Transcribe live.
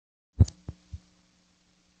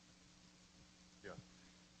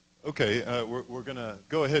Okay, we're going to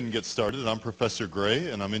go ahead and get started. I'm Professor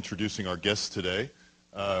Gray, and I'm introducing our guests today.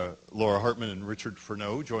 Laura Hartman and Richard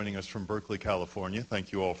Fernau joining us from Berkeley, California.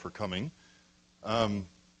 Thank you all for coming.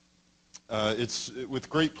 It's with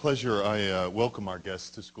great pleasure I welcome our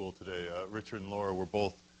guests to school today. Richard and Laura were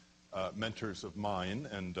both mentors of mine,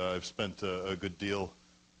 and I've spent a good deal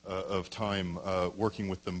of time working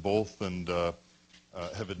with them both, and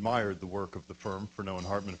have admired the work of the firm, Fernau and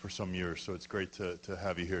Hartman, for some years, so it's great to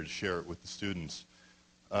have you here to share it with the students.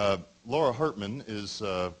 Laura Hartman is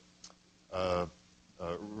AIA,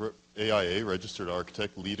 Registered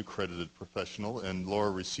Architect, lead accredited professional, and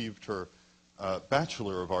Laura received her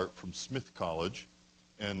Bachelor of Art from Smith College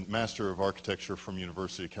and Master of Architecture from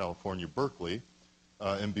University of California, Berkeley.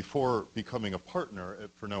 And before becoming a partner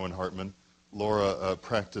at Fernau and Hartman, Laura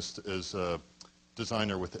practiced as a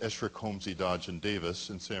designer with Esherick, Holmesy, Dodge & Davis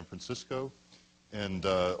in San Francisco, and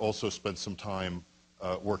also spent some time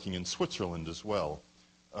working in Switzerland as well.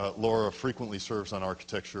 Laura frequently serves on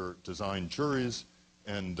architecture design juries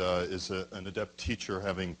and is an adept teacher,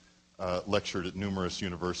 having lectured at numerous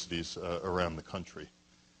universities around the country.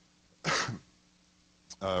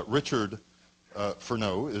 Richard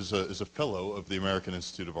Fernau is a fellow of the American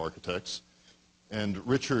Institute of Architects, and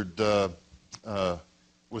Richard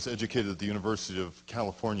was educated at the University of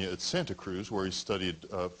California at Santa Cruz, where he studied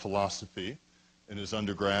philosophy in his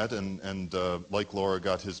undergrad, and like Laura,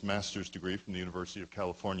 got his master's degree from the University of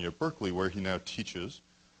California at Berkeley, where he now teaches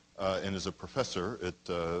and is a professor at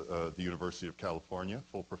the University of California,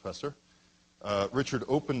 full professor. Richard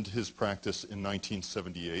opened his practice in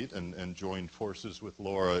 1978 and joined forces with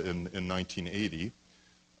Laura in 1980.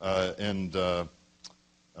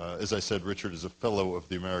 As I said, Richard is a fellow of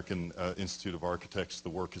the American Institute of Architects. The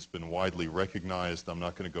work has been widely recognized. I'm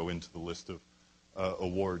not going to go into the list of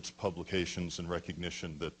awards, publications, and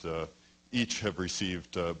recognition that each have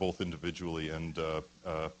received both individually and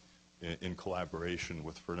in collaboration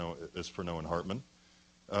with Fernau and Hartman.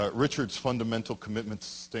 Richard's fundamental commitment to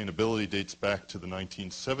sustainability dates back to the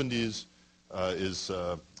 1970s, is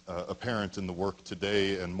apparent in the work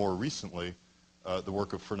today, and more recently, the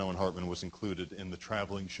work of Fernau and Hartman was included in the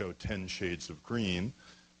traveling show 10 Shades of Green,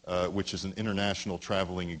 which is an international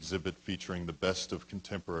traveling exhibit featuring the best of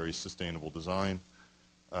contemporary sustainable design.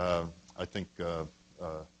 I think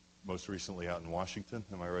most recently out in Washington.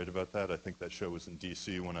 Am I right about that? I think that show was in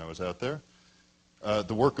D.C. when I was out there.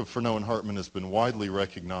 The work of Fernau and Hartman has been widely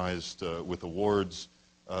recognized with awards,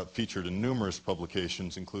 featured in numerous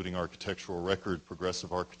publications, including Architectural Record,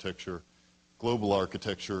 Progressive Architecture, Global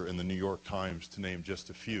Architecture, and the New York Times, to name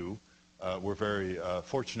just a few. We're very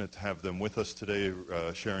fortunate to have them with us today,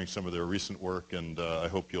 sharing some of their recent work, and I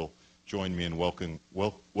hope you'll join me in welcoming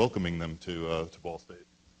them to Ball State.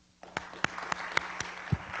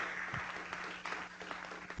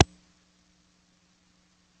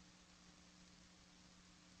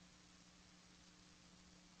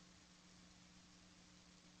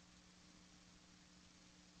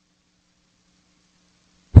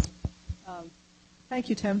 Thank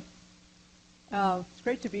you, Tim. It's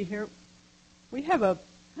great to be here. We have a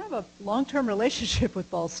kind of a long-term relationship with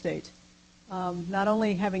Ball State. Not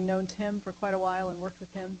only having known Tim for quite a while and worked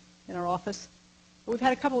with him in our office, but we've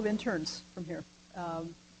had a couple of interns from here,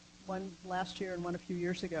 one last year and one a few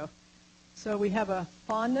years ago. So we have a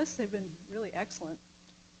fondness. They've been really excellent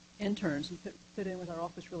interns and fit in with our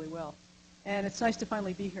office really well. And it's nice to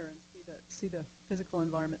finally be here and see the physical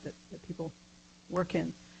environment that people work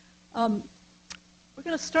in. We're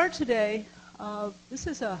going to start today. This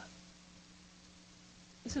is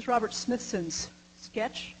Robert Smithson's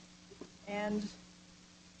sketch and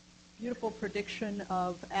beautiful prediction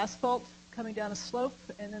of asphalt coming down a slope,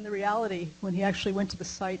 and then the reality when he actually went to the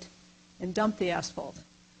site and dumped the asphalt.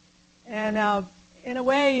 And in a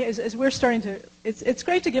way, as we're starting to, it's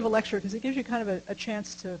great to give a lecture because it gives you kind of a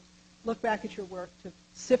chance to look back at your work, to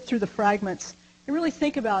sift through the fragments, and really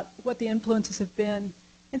think about what the influences have been,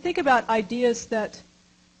 and think about ideas that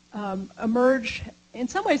emerge, in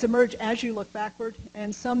some ways emerge as you look backward,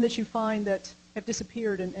 and some that you find that have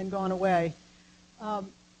disappeared and gone away. And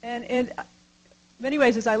in many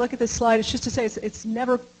ways, as I look at this slide, it's just to say it's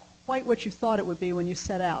never quite what you thought it would be when you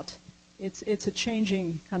set out. It's a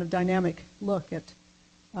changing kind of dynamic look at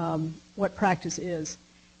what practice is.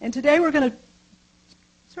 And today we're going to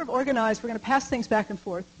sort of organize, we're going to pass things back and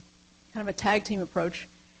forth, kind of a tag team approach.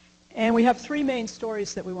 And we have three main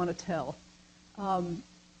stories that we want to tell.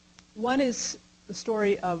 One is the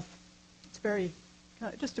story of, it's very,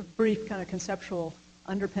 just a brief kind of conceptual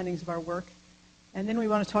underpinnings of our work. And then we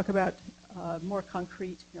want to talk about more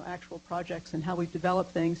concrete, actual projects and how we've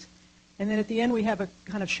developed things. And then at the end we have a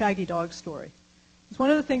kind of shaggy dog story. It's one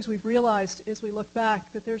of the things we've realized as we look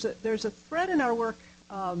back, that there's a thread in our work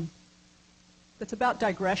that's about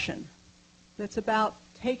digression, that's about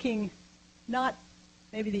taking not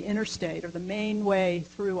maybe the interstate or the main way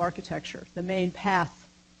through architecture, the main path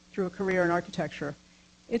through a career in architecture.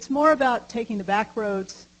 It's more about taking the back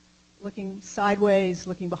roads, looking sideways,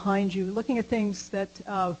 looking behind you, looking at things that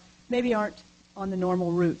maybe aren't on the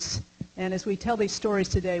normal routes. And as we tell these stories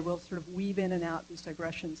today, we'll sort of weave in and out these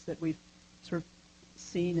digressions that we've sort of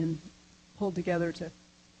seen and pulled together to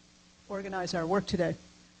organize our work today.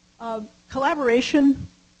 Collaboration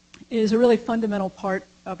is a really fundamental part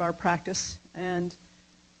of our practice, and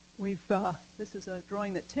this is a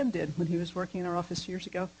drawing that Tim did when he was working in our office years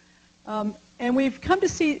ago. And we've come to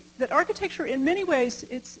see that architecture, in many ways,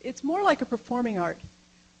 it's more like a performing art.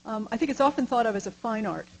 I think it's often thought of as a fine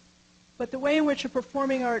art, but the way in which a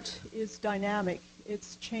performing art is dynamic,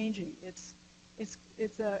 it's changing, it's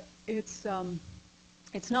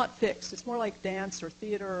not fixed. It's more like dance or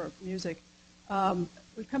theater or music.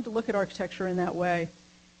 We've come to look at architecture in that way,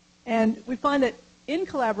 and we find that in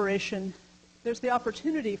collaboration, there's the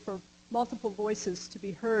opportunity for multiple voices to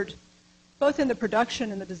be heard, both in the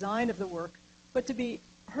production and the design of the work, but to be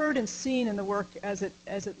heard and seen in the work as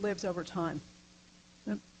it lives over time.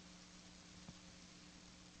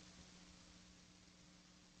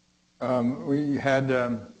 We had,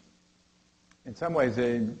 in some ways,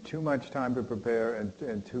 too much time to prepare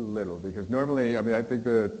and too little, because normally, I mean, I think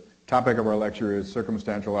the topic of our lecture is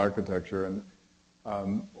circumstantial architecture, and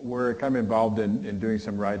we're kind of involved in doing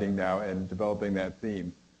some writing now and developing that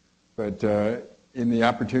theme. But in the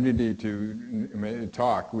opportunity to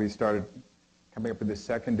talk, we started coming up with this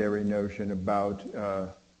secondary notion about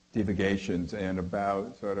divagations and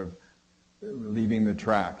about sort of leaving the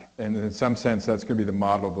track. And in some sense, that's going to be the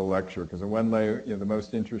model of the lecture, because in one way, the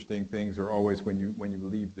most interesting things are always when you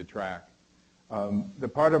leave the track. The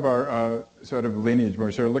part of our sort of lineage,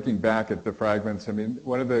 we're sort of looking back at the fragments. I mean,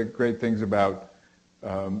 one of the great things about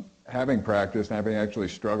having practiced and having actually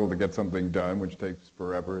struggled to get something done, which takes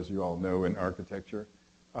forever, as you all know, in architecture,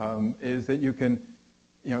 is that you can,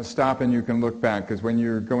 stop and you can look back. Because when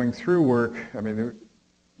you're going through work, I mean,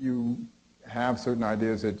 you have certain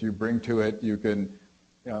ideas that you bring to it. You can,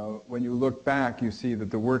 when you look back, you see that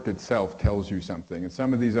the work itself tells you something. And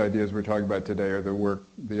some of these ideas we're talking about today are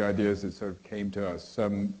the ideas that sort of came to us,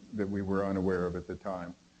 some that we were unaware of at the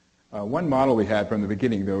time. One model we had from the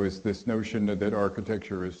beginning, though, is this notion that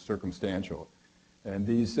architecture is circumstantial. And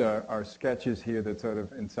these are sketches here that sort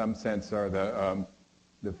of, in some sense, are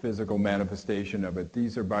the physical manifestation of it.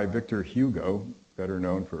 These are by Victor Hugo, better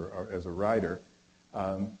known as a writer.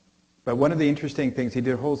 But one of the interesting things, he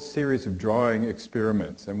did a whole series of drawing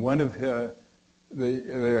experiments. And one of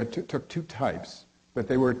they took two types, but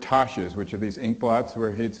they were tasches, which are these ink blots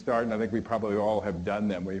where he'd start, and I think we probably all have done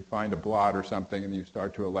them, where you find a blot or something and you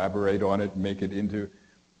start to elaborate on it and make it into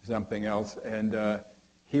something else. And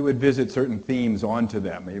he would visit certain themes onto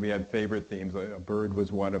them. Maybe he had favorite themes, like a bird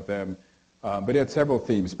was one of them. But he had several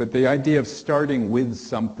themes. But the idea of starting with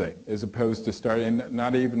something, as opposed to starting,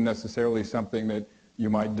 not even necessarily something that you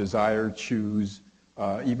might desire, choose,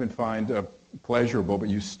 even find pleasurable, but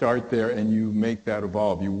you start there and you make that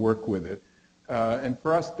evolve, you work with it. And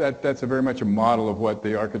for us, that's very much a model of what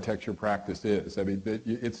the architecture practice is. I mean,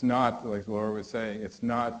 it's not, like Laura was saying, it's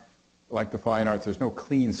not like the fine arts. There's no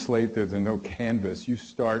clean slate, there's no canvas. You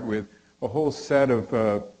start with a whole set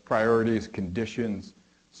of priorities, conditions,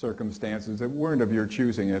 circumstances that weren't of your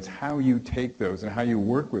choosing. It's how you take those and how you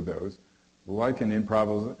work with those, like an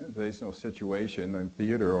improvisational situation in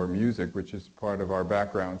theater or music, which is part of our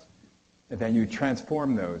backgrounds, and then you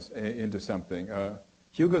transform those into something.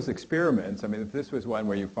 Hugo's experiments, I mean, if this was one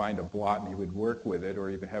where you find a blot and he would work with it or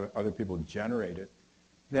even have other people generate it,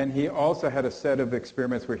 then he also had a set of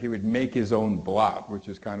experiments where he would make his own blot, which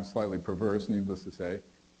is kind of slightly perverse, needless to say.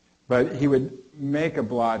 But he would make a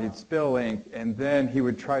blot, he'd spill ink, and then he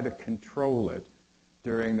would try to control it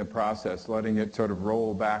during the process, letting it sort of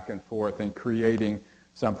roll back and forth and creating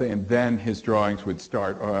something, and then his drawings would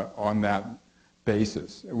start on that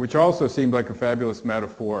basis, which also seemed like a fabulous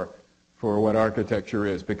metaphor for what architecture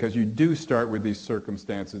is, because you do start with these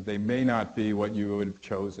circumstances. They may not be what you would have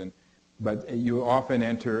chosen, but you often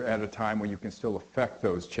enter at a time when you can still affect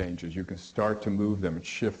those changes. You can start to move them and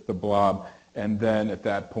shift the blob, and then at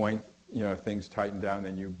that point, things tighten down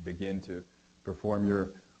and you begin to perform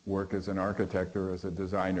your work as an architect or as a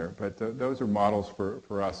designer. But those are models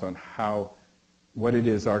for us on what it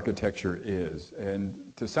is architecture is.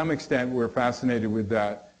 And to some extent, we're fascinated with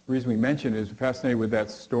that. The reason we mention it is we're fascinated with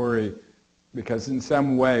that story because in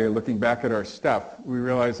some way, looking back at our stuff, we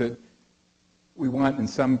realize that we want in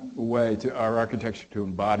some way our architecture to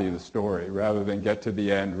embody the story rather than get to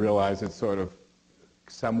the end, realize it's sort of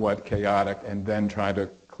somewhat chaotic, and then try to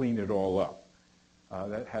clean it all up.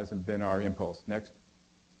 That hasn't been our impulse. Next.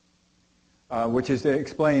 Which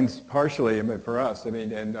explains partially, for us,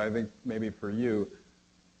 and I think maybe for you,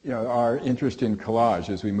 our interest in collage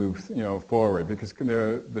as we move, forward, because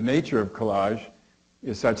the nature of collage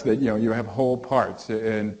is such that, you have whole parts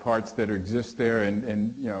and parts that exist there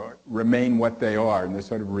and remain what they are, and they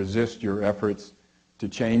sort of resist your efforts to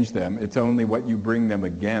change them. It's only what you bring them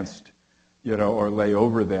against, or lay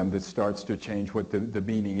over them that starts to change what the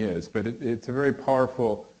meaning is. But it's a very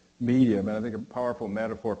powerful medium, and I think a powerful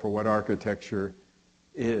metaphor for what architecture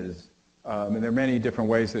is. And there are many different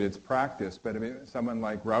ways that it's practiced, but someone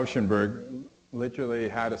like Rauschenberg literally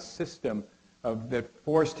had a system that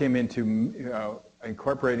forced him into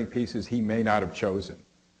incorporating pieces he may not have chosen.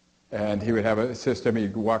 And he would have a system,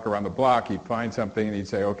 he'd walk around the block, he'd find something, and he'd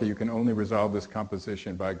say, okay, you can only resolve this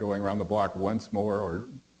composition by going around the block once more, or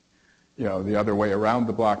the other way around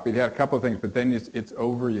the block. But he had a couple of things, but then it's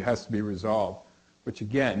over, it has to be resolved, which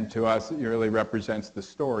again, to us, it really represents the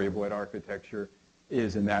story of what architecture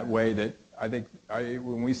is, in that way that I think,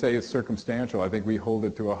 when we say it's circumstantial, I think we hold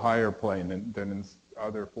it to a higher plane than in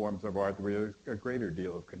other forms of art where there's a greater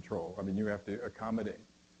deal of control. You have to accommodate.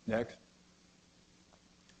 Next.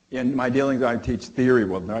 In my dealings, I teach theory.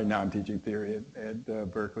 Well, right now I'm teaching theory at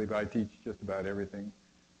Berkeley, but I teach just about everything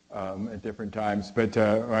at different times. But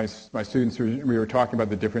my students, we were talking about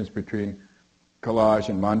the difference between collage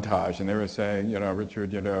and montage, and they were saying,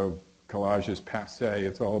 Richard, collage is passé.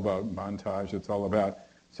 It's all about montage. It's all about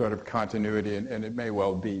sort of continuity, and it may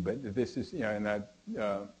well be. But this is, in that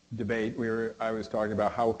debate, I was talking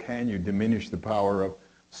about how can you diminish the power of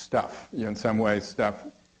stuff. In some ways, stuff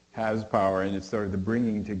has power, and it's sort of the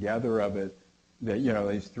bringing together of it that,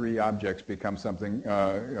 these three objects become something,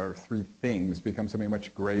 or three things become something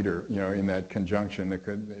much greater, in that conjunction that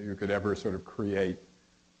you could ever sort of create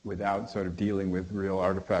without sort of dealing with real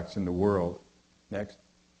artifacts in the world. Next.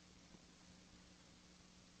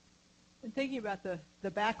 And thinking about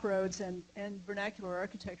the back roads and vernacular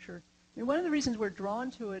architecture, one of the reasons we're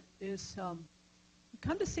drawn to it is we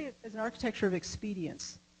come to see it as an architecture of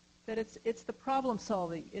expedience, that it's the problem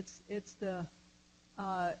solving, it's the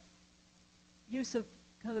use of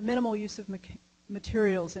kind of the minimal use of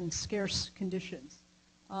materials in scarce conditions.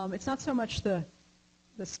 It's not so much the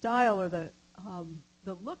style or the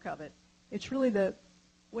look of it. It's really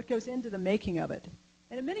what goes into the making of it.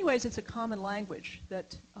 And in many ways, it's a common language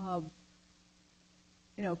that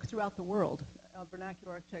throughout the world,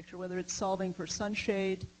 vernacular architecture, whether it's solving for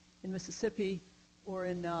sunshade in Mississippi or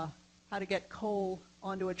in how to get coal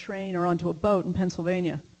onto a train or onto a boat in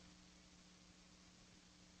Pennsylvania.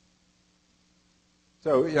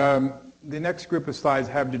 So the next group of slides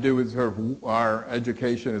have to do with sort of our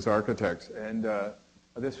education as architects. And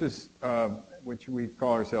this was, which we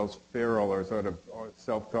call ourselves feral, or sort of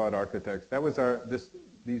self-taught architects. That was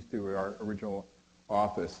these two were our original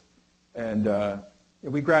office. And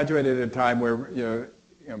we graduated at a time where,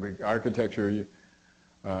 architecture,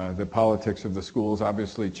 the politics of the schools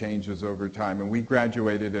obviously changes over time. And we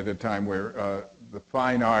graduated at a time where the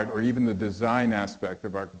fine art or even the design aspect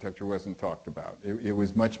of architecture wasn't talked about. It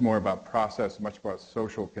was much more about process, much about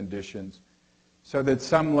social conditions. So that at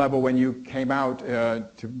some level, when you came out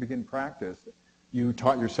to begin practice, you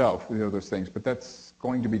taught yourself those things. But that's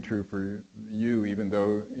going to be true for you, even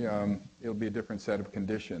though it'll be a different set of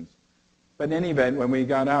conditions. But in any event, when we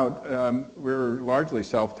got out, we were largely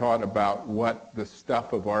self-taught about what the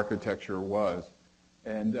stuff of architecture was.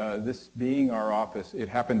 And this being our office, it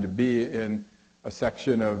happened to be in a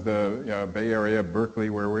section of the Bay Area, Berkeley,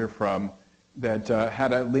 where we're from, that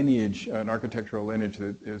had a lineage, an architectural lineage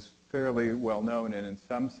that is fairly well known, and in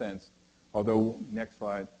some sense, although, next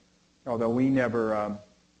slide, although we never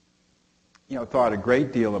thought a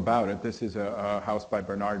great deal about it. This is a house by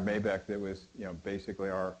Bernard Maybeck that was, basically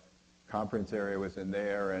our conference area was in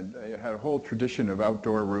there, and it had a whole tradition of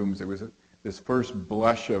outdoor rooms. It was this first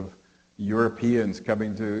blush of Europeans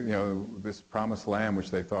coming to, this promised land,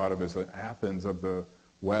 which they thought of as the Athens of the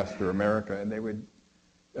West or America, and they would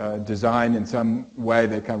design in some way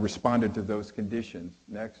that kind of responded to those conditions.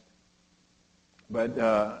 Next. But,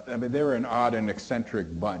 they were an odd and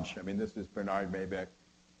eccentric bunch. This is Bernard Maybeck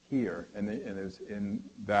here, and it was in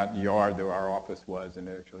that yard that our office was, and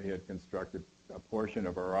actually he had constructed a portion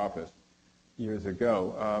of our office years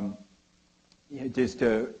ago.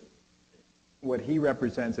 What he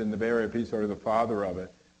represents in the Bay Area, he's sort of the father of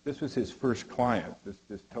it. This was his first client,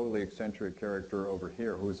 this totally eccentric character over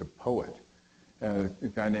here who was a poet, a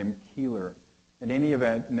guy named Kiley. In any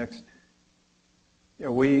event, next,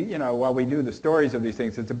 while we do the stories of these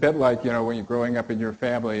things, it's a bit like, when you're growing up in your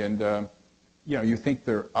family and, you think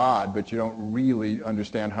they're odd, but you don't really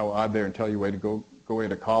understand how odd they're until you wait to go away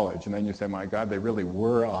to college. And then you say, my God, they really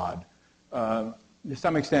were odd. To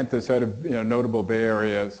some extent, the sort of notable Bay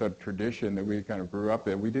Area sort of tradition that we kind of grew up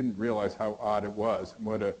in, we didn't realize how odd it was, and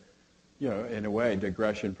what a, in a way,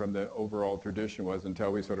 digression from the overall tradition was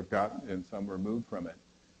until we sort of got in some removed from it.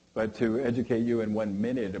 But to educate you in 1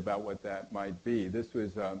 minute about what that might be, this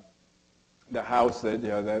was the house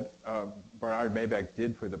that Bernard Maybeck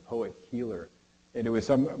did for the poet Keeler, and it was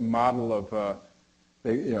some model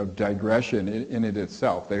of digression in it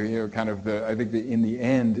itself. They kind of I think in the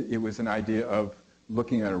end it was an idea of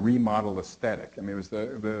looking at a remodel aesthetic. I mean, it was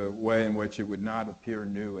the way in which it would not appear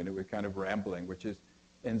new and it was kind of rambling, which is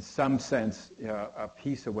in some sense a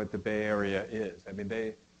piece of what the Bay Area is. I mean,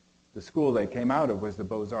 the school they came out of was the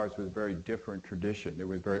Beaux-Arts, was a very different tradition. It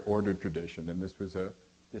was a very ordered tradition, and this was a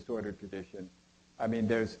disordered tradition. I mean,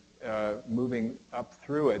 there's moving up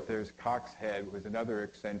through it, there's Cox's Head, who was another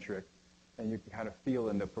eccentric, and you can kind of feel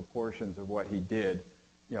in the proportions of what he did.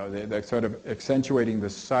 They're sort of accentuating the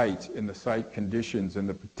site and the site conditions and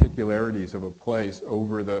the particularities of a place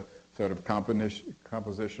over the sort of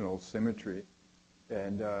compositional symmetry.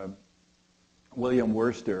 And William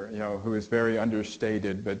Worcester, who is very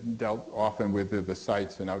understated, but dealt often with the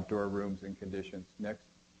sites and outdoor rooms and conditions. Next.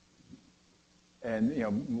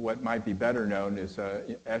 And what might be better known is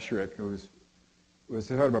Esherick, who was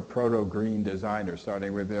sort of a proto-green designer,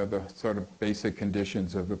 starting with the sort of basic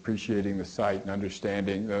conditions of appreciating the site and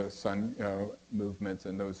understanding the sun movements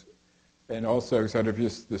and those, and also sort of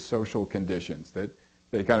just the social conditions that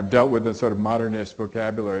they kind of dealt with the sort of modernist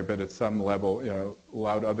vocabulary, but at some level,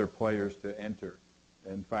 allowed other players to enter.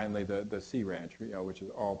 And finally, the Sea Ranch, which is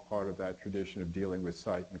all part of that tradition of dealing with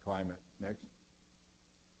site and climate. Next.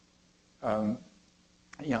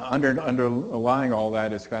 Underlying all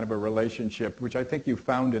that is kind of a relationship, which I think you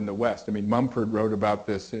found in the West. I mean, Mumford wrote about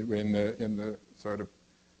this in the sort of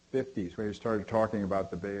 50s, where he started talking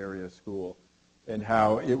about the Bay Area School and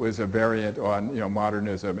how it was a variant on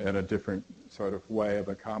modernism in a different sort of way of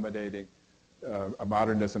accommodating a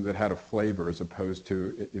modernism that had a flavor as opposed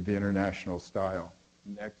to the international style.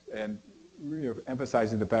 Next, and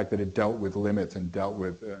emphasizing the fact that it dealt with limits and dealt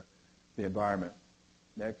with the environment.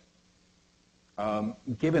 Next.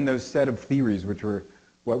 Given those set of theories, which were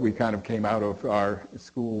what we kind of came out of our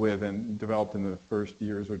school with and developed in the first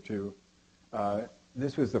years or two,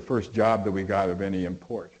 this was the first job that we got of any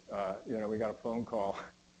import. We got a phone call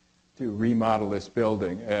to remodel this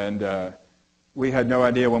building, and we had no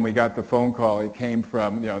idea when we got the phone call. It came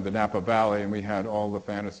from the Napa Valley, and we had all the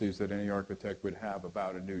fantasies that any architect would have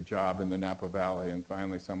about a new job in the Napa Valley, and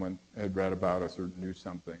finally someone had read about us or knew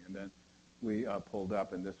something, and then we pulled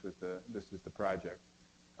up, and this is the project.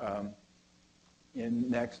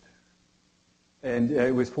 Next, and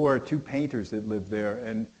it was for two painters that lived there,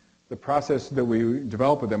 and the process that we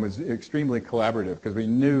developed with them was extremely collaborative because we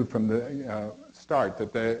knew from the start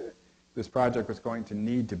that this project was going to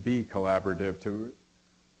need to be collaborative to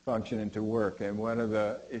function and to work. And one of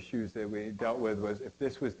the issues that we dealt with was if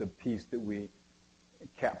this was the piece that we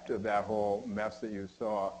kept of that whole mess that you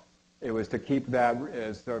saw, it was to keep that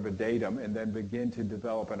as sort of a datum and then begin to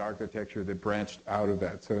develop an architecture that branched out of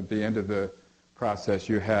that. So at the end of the process,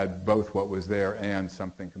 you had both what was there and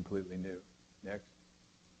something completely new. Next.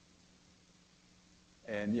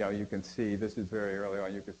 And you can see, this is very early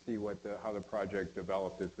on, you can see how the project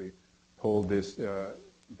developed as we pulled this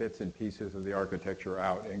bits and pieces of the architecture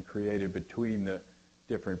out and created between the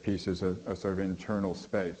different pieces a sort of internal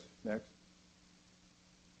space. Next.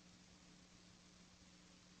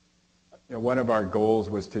 One of our goals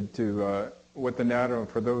was for those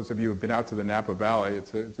of you who have been out to the Napa Valley,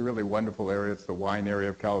 it's a really wonderful area. It's the wine area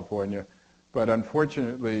of California. But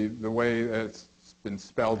unfortunately, the way it's been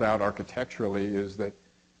spelled out architecturally is that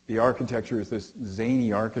the architecture is this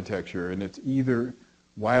zany architecture, and it's either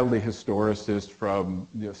wildly historicist from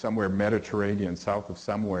somewhere Mediterranean, south of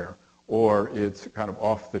somewhere, or it's kind of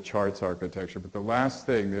off the charts architecture. But the last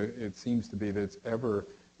thing it seems to be that's ever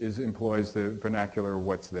employs the vernacular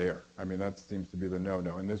what's there. I mean, that seems to be the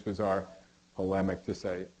no-no. And this was our polemic to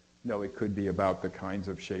say, no, it could be about the kinds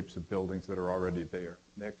of shapes of buildings that are already there.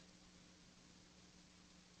 Next.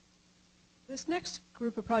 This next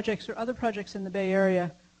group of projects are other projects in the Bay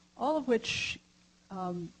Area, all of which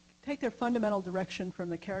take their fundamental direction from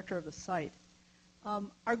the character of the site.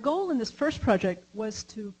 Our goal in this first project was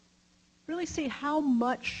to really see how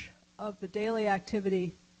much of the daily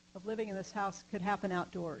activity of living in this house could happen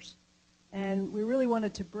outdoors. And we really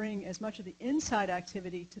wanted to bring as much of the inside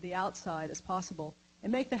activity to the outside as possible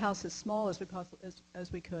and make the house as small as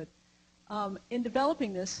we could. In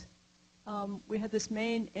developing this, we had this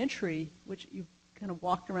main entry, which you kind of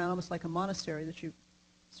walked around almost like a monastery that you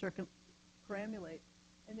perambulate.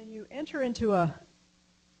 And then you enter into a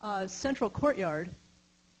central courtyard.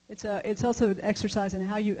 It's also an exercise in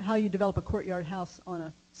how you develop a courtyard house on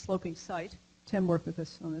a sloping site. Tim worked with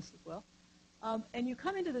us on this as well. And you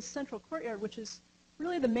come into this central courtyard, which is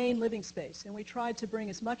really the main living space. And we tried to bring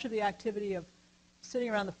as much of the activity of sitting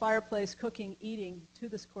around the fireplace, cooking, eating, to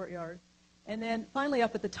this courtyard. And then finally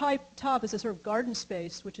up at the top is a sort of garden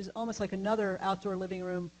space, which is almost like another outdoor living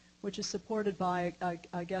room, which is supported by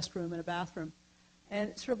a guest room and a bathroom.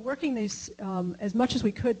 And sort of working these as much as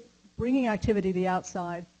we could, bringing activity to the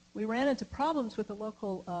outside. We ran into problems with the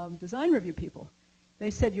local design review people. They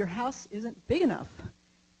said, your house isn't big enough,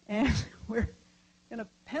 and we're going to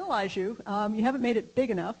penalize you. You haven't made it big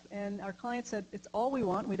enough. And our client said, it's all we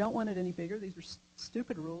want. We don't want it any bigger. These are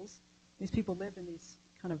stupid rules. These people live in these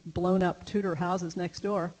kind of blown-up Tudor houses next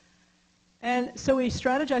door. And so we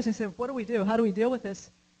strategized and said, what do we do? How do we deal with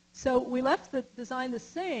this? So we left the design the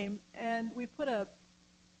same, and we put a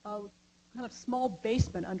kind of small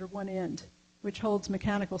basement under one end, which holds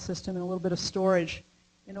mechanical system and a little bit of storage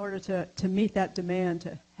in order to meet that demand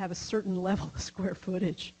to have a certain level of square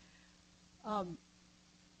footage.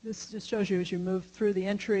 This just shows you as you move through the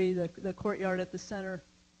entry, the courtyard at the center,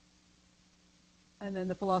 and then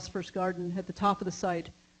the Philosopher's Garden at the top of the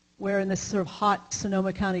site, where in this sort of hot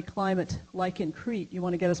Sonoma County climate, like in Crete, you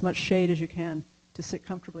want to get as much shade as you can to sit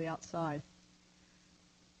comfortably outside.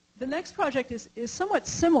 The next project is somewhat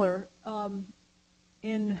similar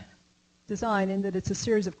in design in that it's a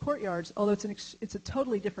series of courtyards, although it's a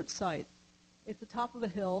totally different site. It's the top of a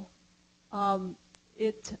hill.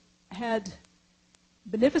 It had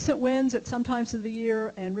beneficent winds at some times of the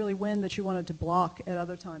year and really wind that you wanted to block at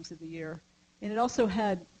other times of the year. And it also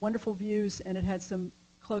had wonderful views, and it had some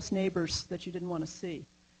close neighbors that you didn't want to see.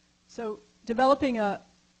 So developing a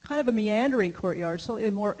kind of a meandering courtyard, so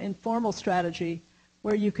a more informal strategy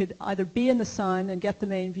where you could either be in the sun and get the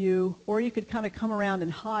main view, or you could kind of come around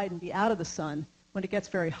and hide and be out of the sun when it gets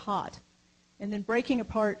very hot. And then breaking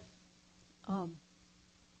apart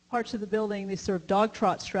parts of the building, these sort of dog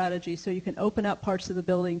trot strategy, so you can open up parts of the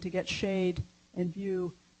building to get shade and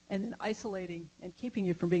view, and then isolating and keeping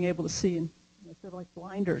you from being able to see, and sort of like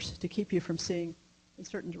blinders to keep you from seeing in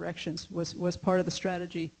certain directions was part of the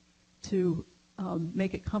strategy to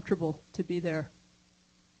make it comfortable to be there.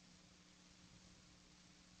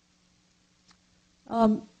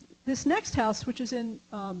 This next house, which is in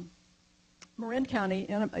Marin County,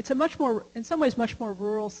 and it's a much more, in some ways, much more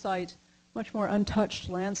rural site, much more untouched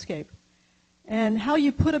landscape. And how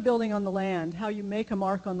you put a building on the land, how you make a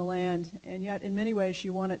mark on the land, and yet in many ways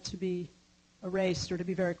you want it to be erased or to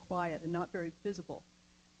be very quiet and not very visible.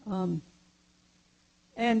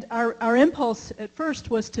 And our impulse at first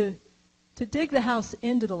was to dig the house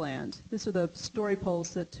into the land. These are the story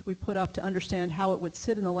poles that we put up to understand how it would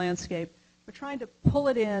sit in the landscape. We're trying to pull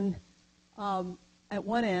it in at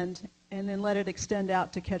one end and then let it extend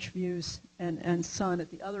out to catch views and sun at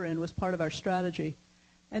the other end was part of our strategy.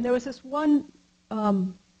 And there was this one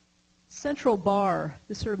central bar,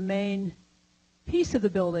 this sort of main piece of the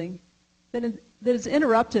building that is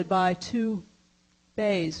interrupted by two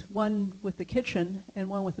bays, one with the kitchen and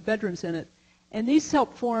one with the bedrooms in it. And these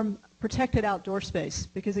help form protected outdoor space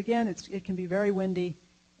because, again, it can be very windy,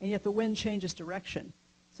 and yet the wind changes direction.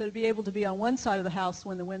 So to be able to be on one side of the house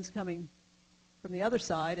when the wind's coming from the other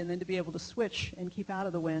side, and then to be able to switch and keep out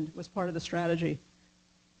of the wind was part of the strategy.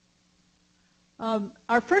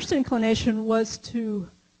 Our first inclination was to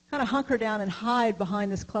kind of hunker down and hide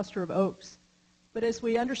behind this cluster of oaks. But as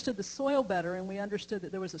we understood the soil better and we understood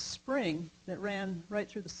that there was a spring that ran right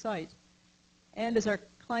through the site, and as our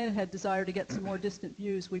client had desired to get some more distant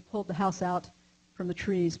views, we pulled the house out from the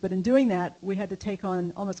trees. But in doing that, we had to take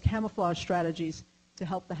on almost camouflage strategies to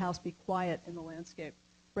help the house be quiet in the landscape,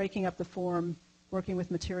 breaking up the form, working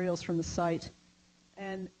with materials from the site,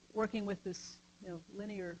 and working with this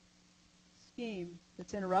linear scheme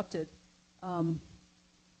that's interrupted on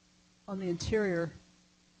the interior.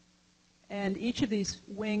 And each of these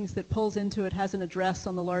wings that pulls into it has an address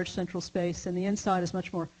on the large central space, and the inside is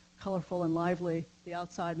much more colorful and lively, the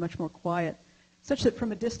outside much more quiet, such that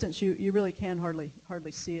from a distance you really can hardly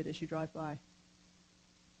see it as you drive by.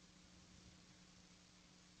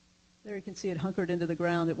 There you can see it hunkered into the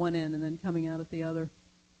ground at one end and then coming out at the other.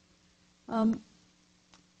 The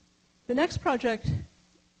next project,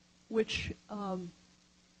 which in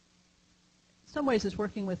some ways is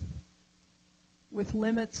working with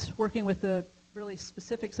limits, working with the really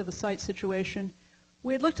specifics of the site situation.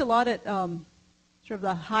 We had looked a lot at sort of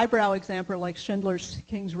the highbrow example like Schindler's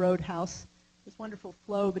King's Road house, this wonderful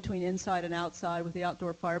flow between inside and outside with the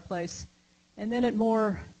outdoor fireplace. And then it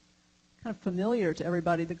more kind of familiar to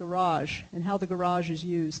everybody, the garage, and how the garage is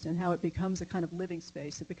used and how it becomes a kind of living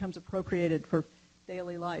space. It becomes appropriated for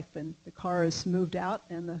daily life, and the car is moved out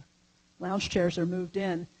and the lounge chairs are moved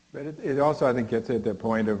in. But it also, I think, gets at the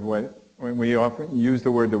point of when we often use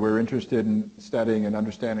the word that we're interested in studying and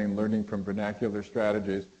understanding and learning from vernacular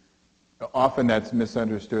strategies, often that's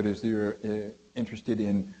misunderstood as you're interested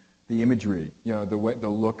in the imagery, you know, the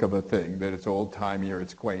look of a thing, that it's old-timey or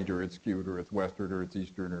it's quaint or it's cute or it's Western or it's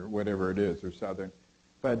Eastern or whatever it is, or Southern.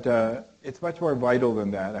 But it's much more vital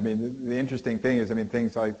than that. I mean, the interesting thing is, I mean,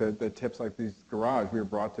 things like the tips like these garage, we were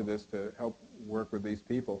brought to this to help work with these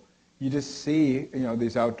people. You just see, you know,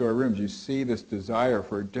 these outdoor rooms, you see this desire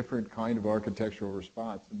for a different kind of architectural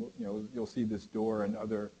response. You know, you'll see this door and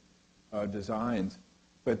other designs.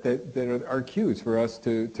 But that are cues for us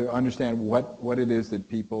to understand what it is that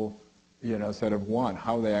people, you know, sort of want,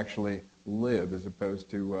 how they actually live, as opposed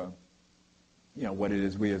to, you know, what it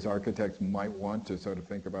is we as architects might want to sort of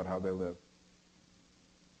think about how they live.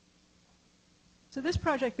 So this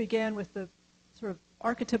project began with the sort of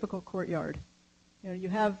archetypical courtyard. You know, you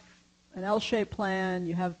have an L-shaped plan,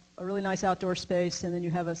 you have a really nice outdoor space, and then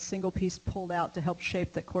you have a single piece pulled out to help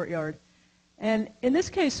shape the courtyard. And in this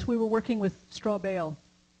case, we were working with straw bale.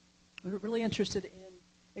 We were really interested in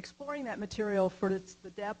exploring that material for its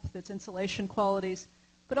depth, its insulation qualities,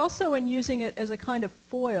 but also in using it as a kind of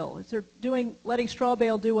foil. Letting straw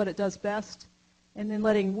bale do what it does best, and then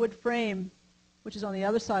letting wood frame, which is on the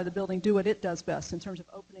other side of the building, do what it does best in terms of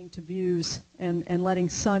opening to views and letting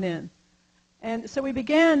sun in. And so we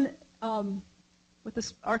began with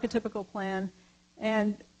this archetypical plan,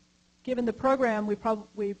 and given the program, we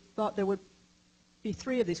thought there would be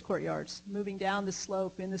 3 of these courtyards moving down the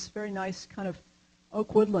slope in this very nice kind of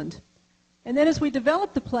oak woodland. And then as we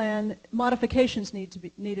developed the plan, modifications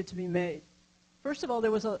needed to be made. First of all,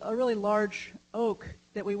 there was a really large oak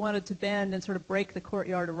that we wanted to bend and sort of break the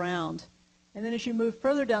courtyard around. And then as you move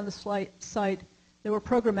further down the site, there were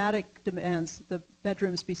programmatic demands. The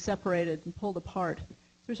bedrooms be separated and pulled apart.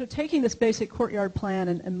 So we're taking this basic courtyard plan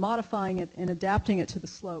and modifying it and adapting it to the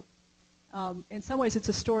slope. In some ways, it's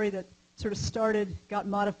a story that sort of started, got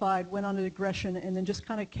modified, went on a digression, and then just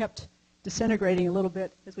kind of kept disintegrating a little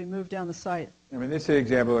bit as we moved down the site. I mean, this is an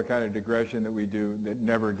example of the kind of digression that we do that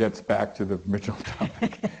never gets back to the original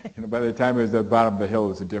topic. You know, by the time it was at the bottom of the hill, it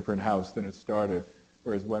was a different house than it started,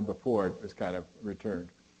 whereas one before it was kind of returned.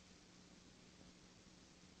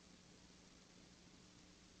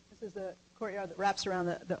 This is the courtyard that wraps around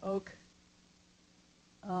the oak.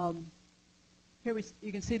 Here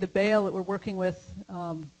you can see the bale that we're working with.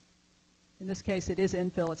 In this case, it is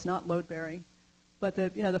infill. It's not load-bearing. But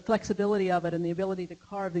the flexibility of it and the ability to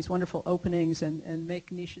carve these wonderful openings and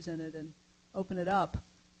make niches in it and open it up.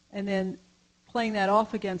 And then playing that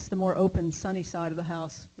off against the more open, sunny side of the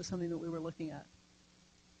house was something that we were looking at.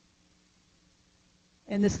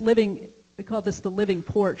 And this we call this the living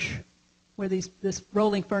porch, where this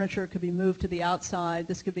rolling furniture could be moved to the outside.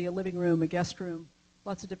 This could be a living room, a guest room,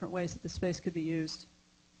 lots of different ways that the space could be used.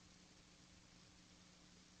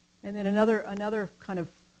 And then another kind of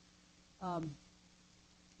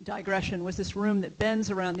digression was this room that bends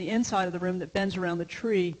around, the inside of the room that bends around the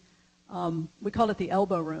tree. We called it the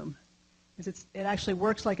elbow room, because it actually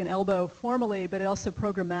works like an elbow formally, but it also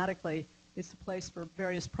programmatically is a place for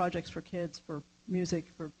various projects for kids, for music,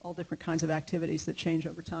 for all different kinds of activities that change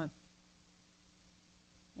over time.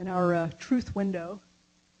 And our truth window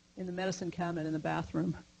in the medicine cabinet in the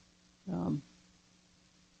bathroom.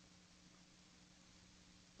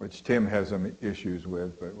 Which Tim has some issues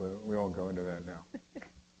with, but we won't go into that now.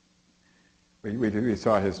 We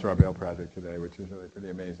saw his straw bale project today, which is really pretty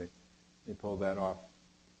amazing. He pulled that off.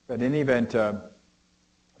 But in any event, the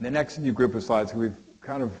next new group of slides, we've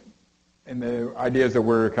kind of, and the ideas that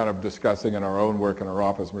we're kind of discussing in our own work in our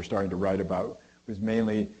office, we're starting to write about, was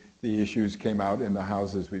mainly the issues came out in the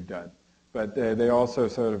houses we've done. But they also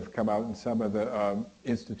sort of come out in some of the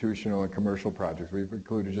institutional and commercial projects. We've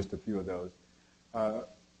included just a few of those.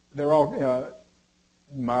 They're all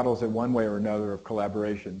models in one way or another of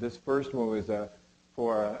collaboration. This first one was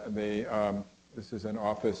this is an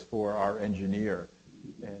office for our engineer,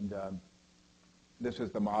 and this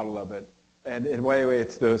is the model of it. And in a way,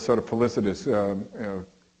 it's the sort of felicitous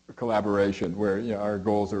collaboration where our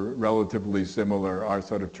goals are relatively similar, our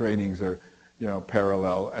sort of trainings are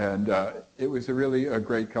parallel, and it was really a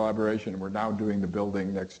great collaboration. We're now doing the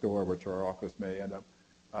building next door, which our office may end up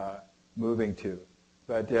moving to.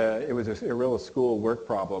 But it was a real school work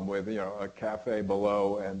problem with a cafe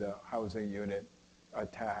below and a housing unit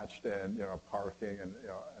attached, and parking, and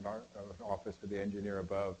an office for the engineer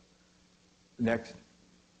above. Next.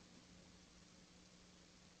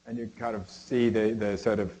 And you kind of see the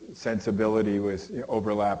sort of sensibility was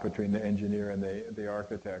overlap between the engineer and the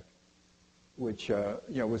architect, which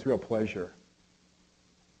was real pleasure.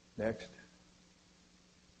 Next.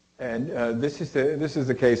 And this is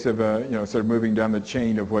the case of sort of moving down the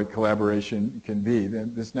chain of what collaboration can be.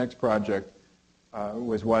 This next project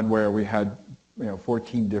was one where we had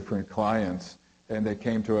 14 different clients, and they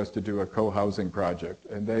came to us to do a co-housing project,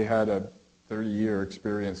 and they had a 30-year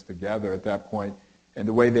experience together at that point. And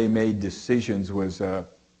the way they made decisions was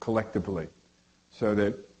collectively, so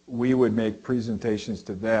that we would make presentations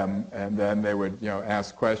to them, and then they would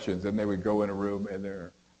ask questions, and they would go in a room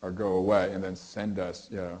or go away, and then send us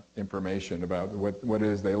information about what it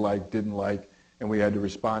is they liked, didn't like, and we had to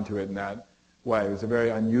respond to it in that way. It was a very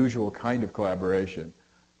unusual kind of collaboration.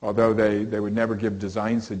 Although they would never give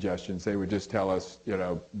design suggestions, they would just tell us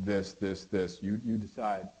this, you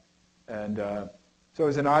decide. And so it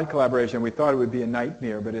was an odd collaboration. We thought it would be a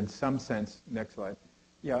nightmare, but in some sense, next slide,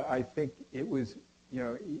 I think it was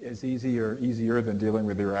as easier than dealing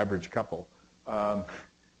with your average couple.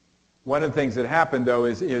 One of the things that happened, though,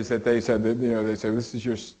 is that they said that they said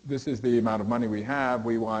this is the amount of money we have.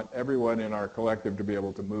 We want everyone in our collective to be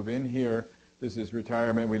able to move in here. This is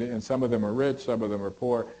retirement. And some of them are rich, some of them are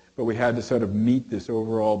poor, but we had to sort of meet this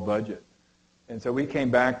overall budget. And so we came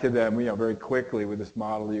back to them very quickly with this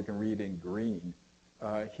model you can read in green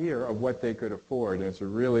here of what they could afford. And it's a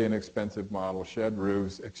really inexpensive model, shed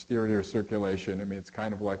roofs, exterior circulation. I mean, it's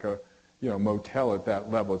kind of like a motel at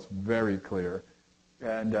that level. It's very clear.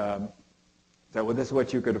 And so, well, this is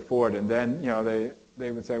what you could afford. And then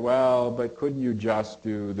they would say, well, but couldn't you just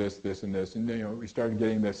do this, this, and this? And we started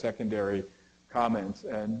getting the secondary comments,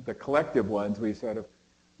 and the collective ones,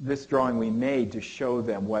 this drawing we made to show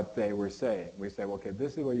them what they were saying. We say, well, okay,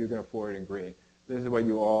 this is what you can afford in green. This is what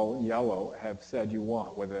you all yellow have said you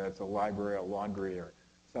want, whether it's a library, a laundry, or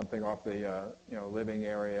something off the living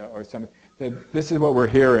area, or something. This is what we're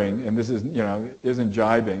hearing, and this is isn't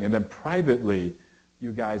jiving. And then privately,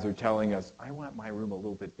 you guys are telling us, I want my room a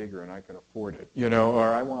little bit bigger and I can afford it,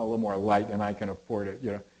 or I want a little more light and I can afford it,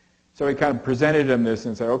 So we kind of presented them this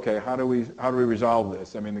and said, okay, how do we resolve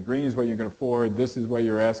this? I mean, the green is what you can afford. This is what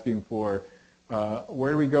you're asking for.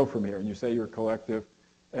 Where do we go from here? And you say you're collective.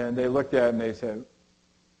 And they looked at it and they said,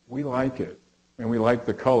 we like it, and we like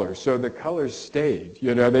the colors. So the colors stayed.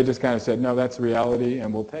 They just kind of said, no, that's reality,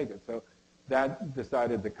 and we'll take it. So that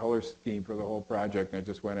decided the color scheme for the whole project, and it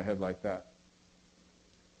just went ahead like that,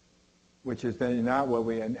 which is then not what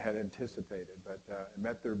we had anticipated, but it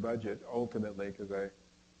met their budget ultimately because they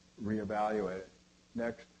reevaluated.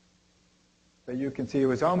 Next. But you can see it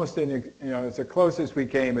was almost it's the closest we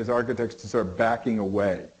came as architects to sort of backing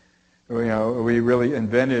away. We really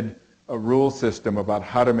invented a rule system about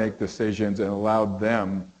how to make decisions and allowed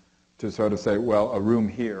them to sort of say, well, a room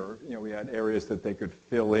here, we had areas that they could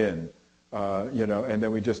fill in, and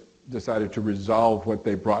then we just decided to resolve what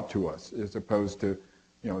they brought to us as opposed to,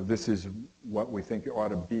 this is what we think it ought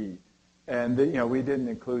to be. And, we didn't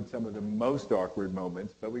include some of the most awkward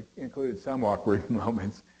moments, but we included some awkward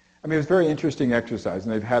moments. I mean, it was a very interesting exercise,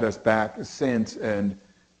 and they've had us back since, and,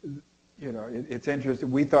 it's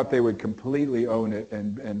interesting. We thought they would completely own it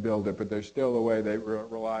and build it, but there's still a way they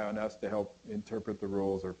rely on us to help interpret the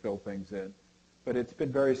rules or fill things in. But it's been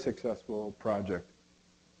a very successful project.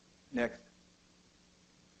 Next.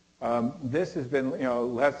 This has been,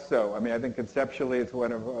 less so. I mean, I think conceptually it's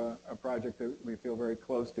one of a project that we feel very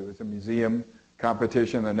close to. It's a museum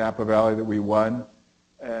competition in the Napa Valley that we won.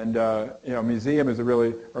 And, museum is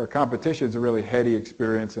or competition is a really heady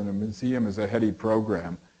experience, and a museum is a heady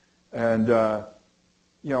program. And,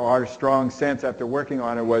 our strong sense after working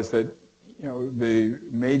on it was that, the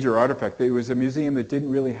major artifact, it was a museum that didn't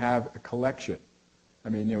really have a collection. I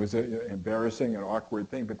mean, it was an embarrassing and awkward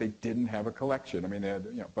thing, but they didn't have a collection. I mean, they had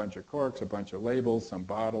a bunch of corks, a bunch of labels, some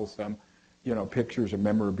bottles, some pictures of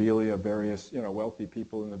memorabilia of various wealthy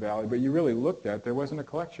people in the valley. But you really looked at, there wasn't a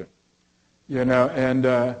collection.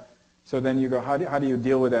 And so then you go, how do you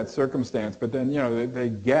deal with that circumstance? But then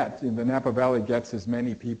the Napa Valley gets as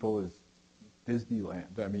many people as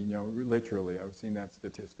Disneyland. I mean, literally, I've seen that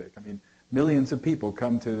statistic. I mean, millions of people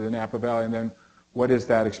come to the Napa Valley, and then what is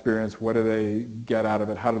that experience? What do they get out of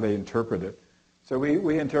it? How do they interpret it? So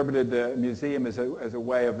we interpreted the museum as a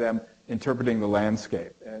way of them interpreting the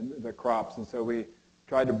landscape and the crops. And so we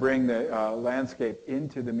tried to bring the landscape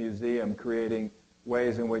into the museum, creating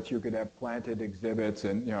ways in which you could have planted exhibits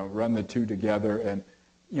and run the two together and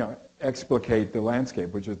explicate the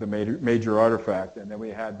landscape, which is the major artifact. And then we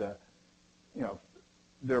had the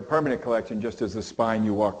their permanent collection just as the spine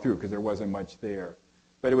you walk through, because there wasn't much there.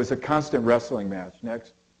 But it was a constant wrestling match.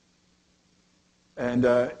 Next. And,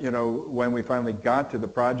 when we finally got to the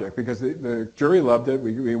project, because the jury loved it,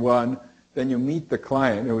 we won, then you meet the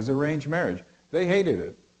client. It was arranged marriage. They hated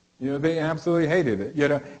it. They absolutely hated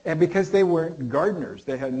it, And because they weren't gardeners,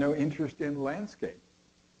 they had no interest in landscape,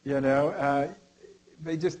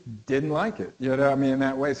 They just didn't like it, in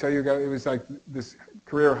that way. So it was like this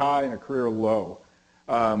career high and a career low.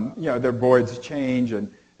 Their boards change,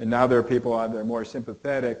 and now there are people out there more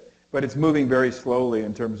sympathetic, but it's moving very slowly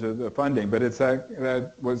in terms of the funding. But it's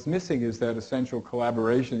that what's missing is that essential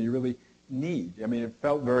collaboration you really need. It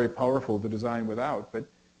felt very powerful to design without, but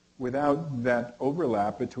without that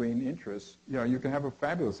overlap between interests, you can have a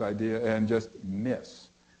fabulous idea and just miss.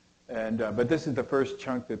 And but this is the first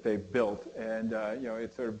chunk that they've built, and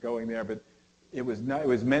it's sort of going there. But it was not. It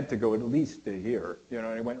was meant to go at least to here.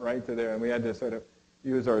 And it went right to there, and we had to sort of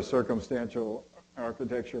use our circumstantial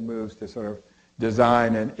architecture moves to sort of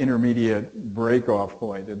design an intermediate break-off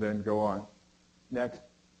point, and then go on. Next.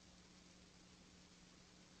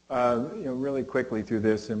 Really quickly through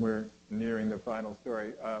this, and we're nearing the final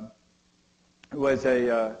story. It was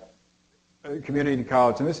a community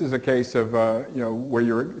college, and this is a case of where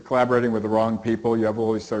you're collaborating with the wrong people. You have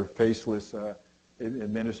all these sort of faceless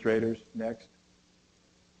administrators. Next.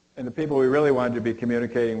 And the people we really wanted to be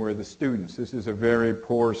communicating were the students. This is a very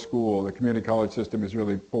poor school. The community college system is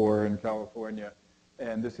really poor in California.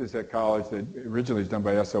 And this is a college that originally was done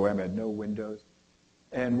by SOM, had no windows.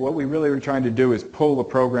 And what we really were trying to do is pull the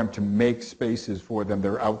program to make spaces for them that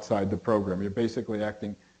are outside the program. You're basically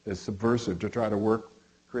acting as subversive to try to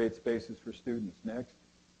create spaces for students. Next.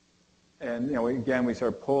 And again, we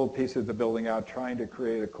sort of pulled pieces of the building out, trying to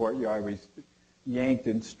create a courtyard. We yanked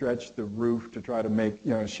and stretched the roof to try to make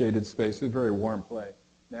shaded spaces. Very warm place.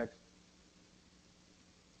 Next.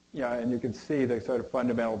 And you can see the sort of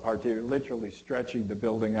fundamental part here, literally stretching the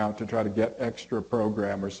building out to try to get extra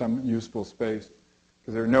program or some useful space,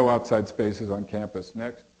 because there are no outside spaces on campus.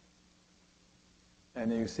 Next.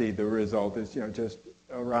 And you see the result is just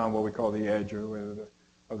around what we call the edge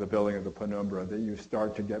of the building of the penumbra, that you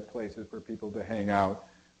start to get places for people to hang out.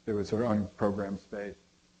 There was sort of unprogrammed space.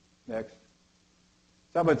 Next.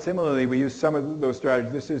 Somewhat similarly, we use some of those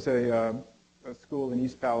strategies. This is a school in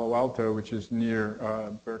East Palo Alto, which is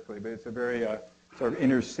near Berkeley, but it's a very sort of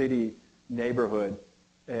inner city neighborhood.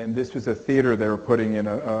 And this was a theater they were putting in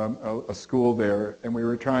a school there, and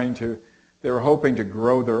they were hoping to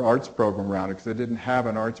grow their arts program around it because they didn't have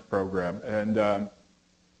an arts program. And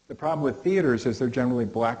the problem with theaters is they're generally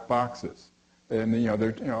black boxes. And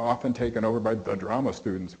they're often taken over by the drama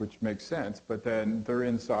students, which makes sense, but then they're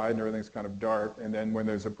inside and everything's kind of dark, and then when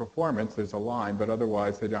there's a performance, there's a line, but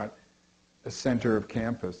otherwise they're not the center of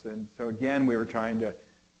campus. And so again, we were trying to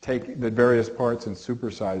take the various parts and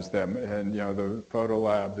supersize them, and the photo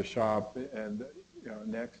lab, the shop, and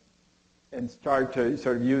next, and start to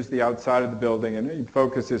sort of use the outside of the building and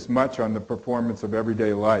focus as much on the performance of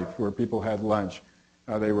everyday life, where people had lunch,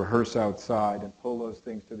 they rehearse outside, and pull those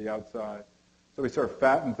things to the outside. So we sort of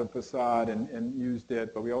fattened the facade and used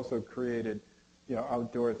it, but we also created,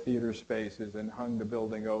 outdoor theater spaces and hung the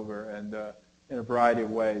building over, and in a variety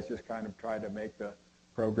of ways, just kind of tried to make the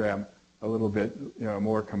program a little bit,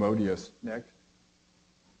 more commodious. Next.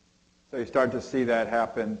 So you start to see that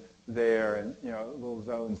happen there, and little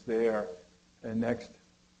zones there. And next.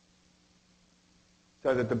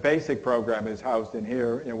 So that the basic program is housed in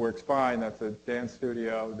here. It works fine. That's a dance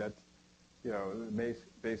studio. That's, the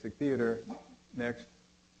basic theater. Next.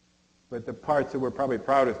 But the parts that we're probably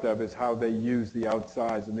proudest of is how they use the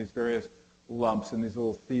outsides and these various lumps and these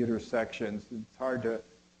little theater sections. It's hard to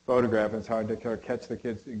photograph. It's hard to catch the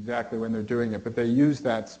kids exactly when they're doing it. But they use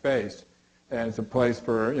that space, and it's a place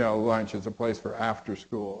for lunch. It's a place for after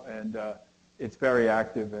school, and it's very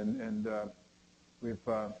active. And we've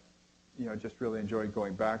just really enjoyed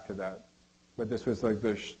going back to that. But this was like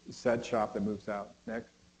the set shop that moves out. Next.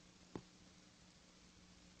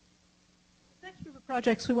 Next group of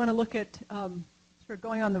projects, we want to look at sort of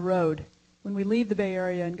going on the road when we leave the Bay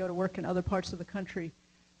Area and go to work in other parts of the country.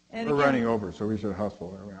 And we're running over, so we should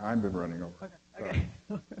hustle. I've been running over. Okay.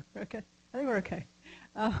 Okay. I think we're okay.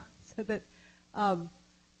 So that,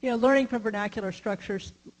 learning from vernacular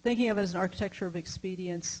structures, thinking of it as an architecture of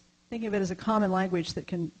expedience, thinking of it as a common language that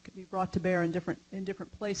can be brought to bear in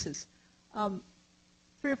different places. 3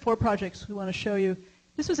 or 4 projects we want to show you.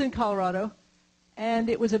 This was in Colorado, and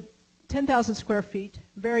it was a 10,000 square feet,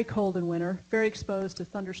 very cold in winter, very exposed to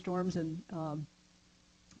thunderstorms and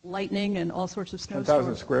lightning and all sorts of snowstorms.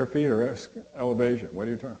 10,000 square feet or elevation? What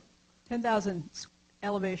are you talking? 10,000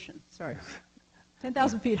 elevation, sorry.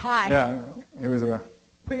 10,000 feet high. Yeah, it was a...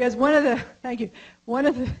 Because one of the, thank you, one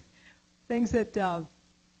of the things that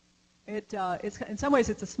it's, in some ways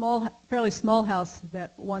it's a small, fairly small house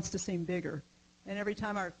that wants to seem bigger. And every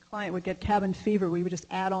time our client would get cabin fever, we would just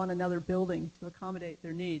add on another building to accommodate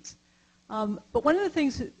their needs. But one of the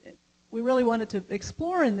things that we really wanted to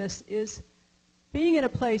explore in this is being in a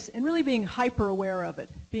place and really being hyper aware of it,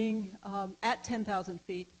 being at 10,000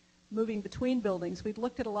 feet, moving between buildings. We'd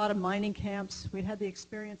looked at a lot of mining camps. We'd had the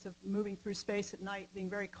experience of moving through space at night, being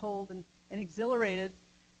very cold and exhilarated.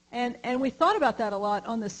 And we thought about that a lot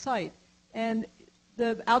on this site. And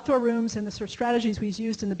the outdoor rooms and the sort of strategies we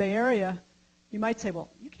used in the Bay Area, you might say, well,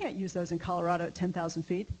 you can't use those in Colorado at 10,000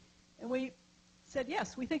 feet. And we said,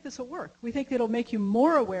 yes, we think this will work. We think it'll make you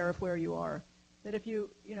more aware of where you are. That if you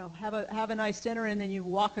have a nice dinner and then you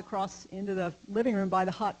walk across into the living room by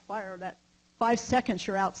the hot fire, that 5 seconds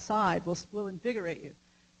you're outside will invigorate you.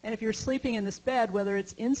 And if you're sleeping in this bed, whether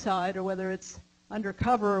it's inside or whether it's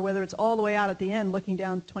undercover or whether it's all the way out at the end looking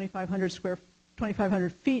down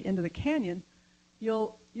 2,500 feet into the canyon,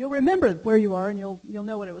 you'll remember where you are and you'll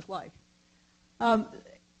know what it was like.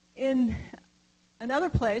 In another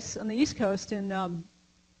place on the East Coast, on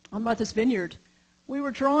Martha's Vineyard, we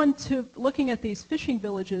were drawn to looking at these fishing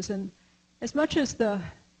villages, and as much as the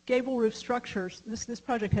gable roof structures, this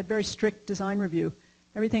project had very strict design review.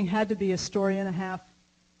 Everything had to be a story-and-a-half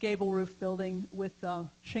gable roof building with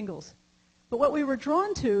shingles. But what we were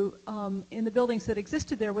drawn to in the buildings that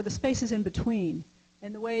existed there were the spaces in between,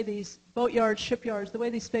 and the way these boatyards, shipyards, the way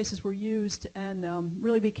these spaces were used and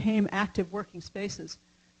really became active working spaces.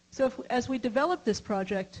 So as we developed this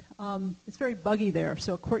project, it's very buggy there,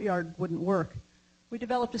 so a courtyard wouldn't work. We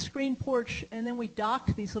developed a screen porch, and then we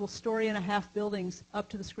docked these little story-and-a-half buildings up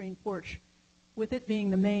to the screen porch, with it being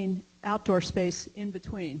the main outdoor space in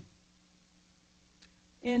between.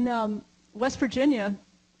 In West Virginia,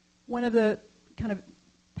 one of the kind of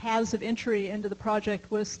paths of entry into the project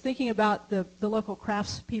was thinking about the local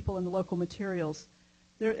craftspeople and the local materials.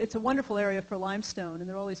 It's a wonderful area for limestone, and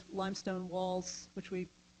there are all these limestone walls, which we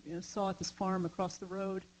saw at this farm across the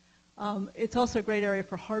road. It's also a great area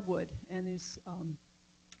for hardwood and these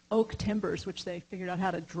oak timbers, which they figured out how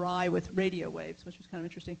to dry with radio waves, which was kind of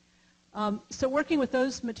interesting. So working with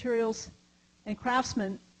those materials and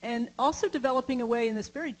craftsmen, and also developing a way in this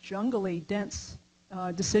very jungly, dense,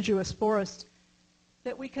 deciduous forest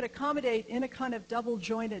that we could accommodate in a kind of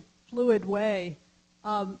double-jointed, fluid way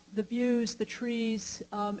the views, the trees,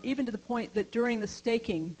 even to the point that during the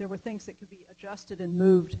staking there were things that could be adjusted and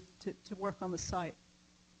moved to work on the site.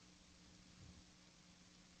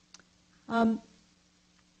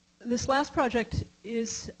 This last project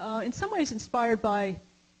is in some ways inspired by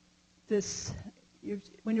this.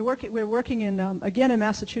 We're working in again in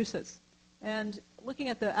Massachusetts, and looking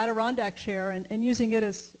at the Adirondack chair and using it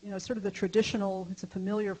as sort of the traditional. It's a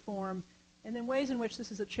familiar form, and then ways in which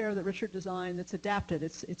this is a chair that Richard designed that's adapted.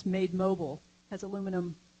 It's made mobile, has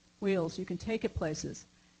aluminum wheels. You can take it places,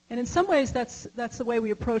 and in some ways that's the way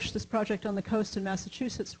we approached this project on the coast in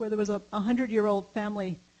Massachusetts, where there was a 100-year-old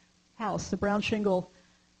family house, the brown shingle,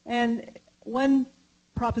 and one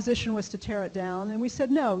proposition was to tear it down, and we said,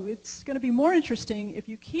 no, it's going to be more interesting if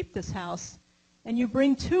you keep this house and you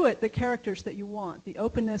bring to it the characters that you want, the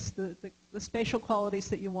openness, the spatial qualities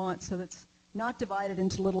that you want, so that it's not divided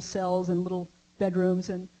into little cells and little bedrooms,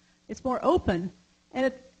 and it's more open. And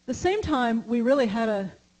at the same time, we really had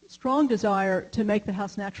a strong desire to make the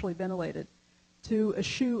house naturally ventilated, to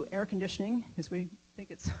eschew air conditioning, because we think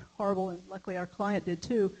it's horrible, and luckily our client did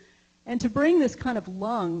too, and to bring this kind of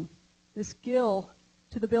lung, this gill,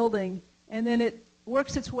 to the building, and then it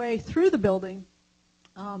works its way through the building.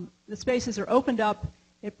 The spaces are opened up.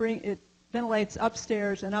 It ventilates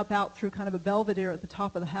upstairs and up out through kind of a belvedere at the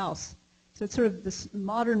top of the house. So it's sort of this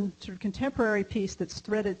modern, sort of contemporary piece that's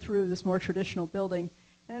threaded through this more traditional building.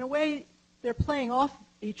 And in a way, they're playing off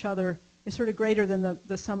each other is sort of greater than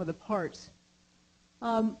the sum of the parts.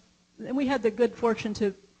 And we had the good fortune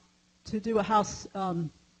to do a house,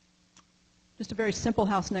 just a very simple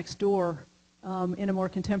house next door, in a more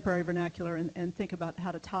contemporary vernacular, and think about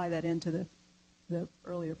how to tie that into the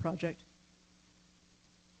earlier project.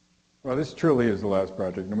 Well, this truly is the last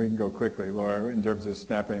project, and we can go quickly, Laura, in terms of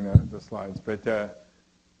snapping the slides. But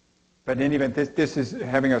in any event, this is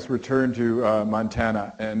having us return to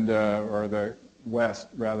Montana, or the West,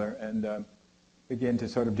 rather, and begin to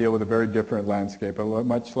sort of deal with a very different landscape, a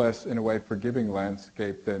much less, in a way, forgiving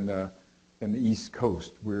landscape than the East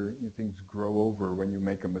Coast, where things grow over when you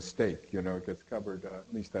make a mistake. It gets covered.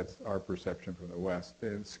 At least that's our perception from the West.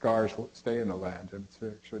 The scars stay in the land, and it's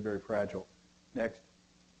actually very fragile. Next.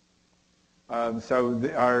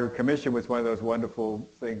 Our commission was one of those wonderful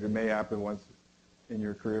things that may happen once in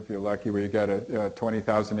your career if you're lucky, where you got a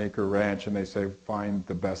 20,000 acre ranch and they say find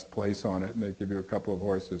the best place on it, and they give you a couple of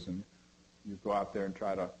horses and you go out there and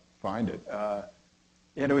try to find it.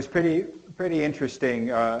 And it was pretty interesting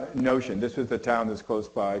notion. This was the town that's close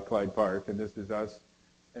by, Clyde Park, and this is us.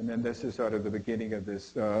 And then this is sort of the beginning of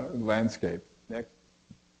this landscape. Next.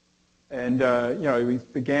 And we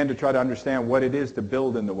began to try to understand what it is to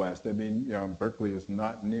build in the West. I mean, Berkeley is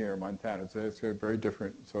not near Montana. It's a very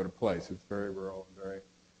different sort of place. It's very rural, very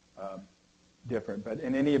different. But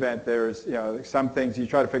in any event, there's some things you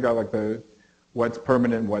try to figure out, like what's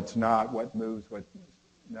permanent, what's not, what moves, what's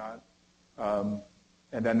not.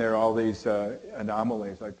 And then there are all these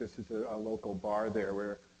anomalies. Like this is a local bar there,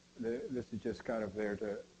 where this is just kind of there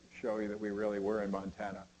to show you that we really were in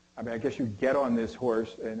Montana. I mean, I guess you get on this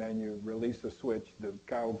horse and then you release a switch, the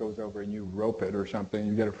cow goes over and you rope it or something,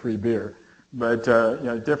 you get a free beer. But,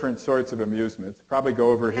 different sorts of amusements. Probably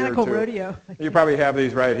go over here too. Rodeo. You probably have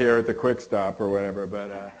these right here at the Quick Stop or whatever,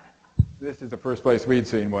 but this is the first place we'd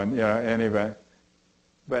seen one, anyway.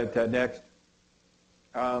 But next.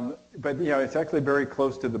 It's actually very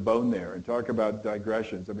close to the bone there. And talk about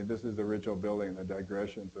digressions. I mean, this is the original building, and the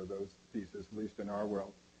digressions of those pieces, at least in our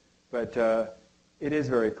world. But it is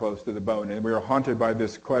very close to the bone, and we were haunted by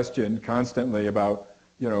this question constantly about,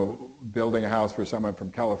 building a house for someone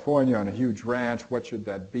from California on a huge ranch. What should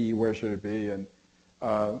that be? Where should it be? And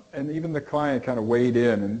even the client kind of weighed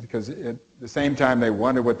in, and because at the same time they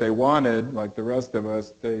wanted what they wanted, like the rest of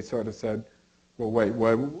us, they sort of said, well, wait,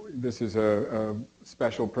 this is a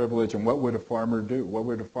special privilege, and what would a farmer do? What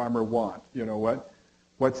would a farmer want?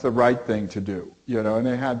 What's the right thing to do? And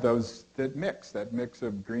they had that mix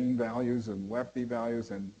of green values and lefty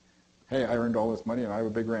values, and hey, I earned all this money and I have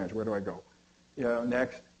a big ranch. Where do I go?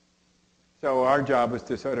 Next. So our job was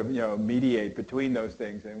to sort of mediate between those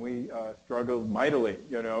things, and we struggled mightily,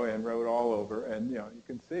 and wrote all over. And you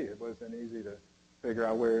can see it wasn't easy to figure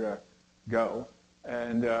out where to go.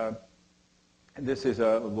 And this is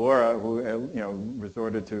Laura, who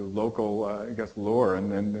resorted to local, lore,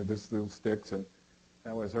 and then this little sticks, and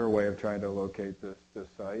that was her way of trying to locate this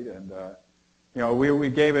site. And we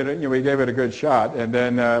gave it a good shot, and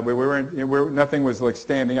then nothing was like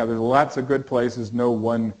standing out. There's lots of good places, no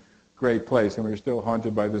one great place, and we were still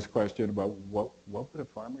haunted by this question about what would a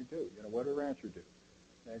farmer do? What would a rancher do?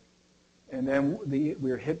 Okay? And then we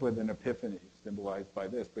were hit with an epiphany, symbolized by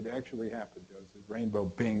this, but it actually happened. There was a rainbow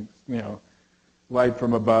bing, light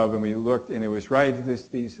from above, and we looked, and it was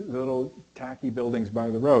these little tacky buildings by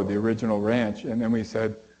the road, the original ranch. And then we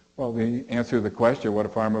said, well, the answer to the question, what a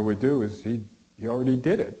farmer would do, is he already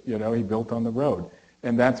did it. He built on the road.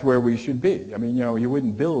 And that's where we should be. I mean, you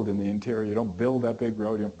wouldn't build in the interior. You don't build that big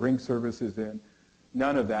road. You don't bring services in.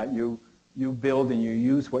 None of that. You build and you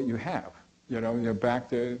use what you have. Back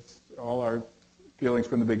to all our feelings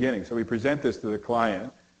from the beginning. So we present this to the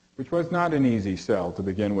client, which was not an easy sell to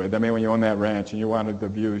begin with. I mean, when you own that ranch and you wanted the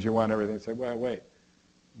views, you want everything, say, well, wait,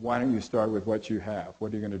 why don't you start with what you have?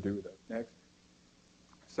 What are you going to do with it? Next.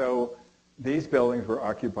 So these buildings were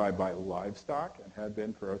occupied by livestock and had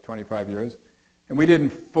been for 25 years. And we didn't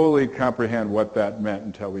fully comprehend what that meant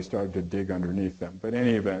until we started to dig underneath them. But in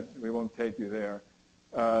any event, we won't take you there.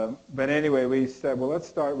 But anyway, we said, well, let's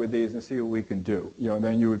start with these and see what we can do. And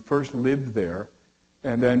then you would first live there,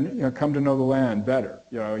 and then come to know the land better.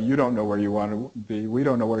 You don't know where you want to be. We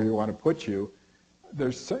don't know where you want to put you.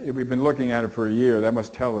 We've been looking at it for a year. That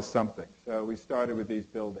must tell us something. So we started with these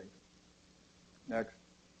buildings. Next.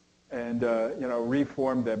 And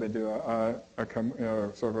reformed them into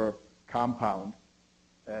sort of a compound,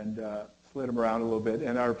 and slid them around a little bit.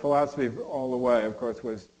 And our philosophy all the way, of course,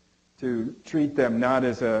 was to treat them not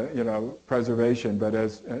as a preservation, but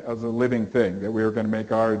as a living thing, that we were going to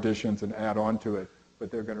make our additions and add on to it, but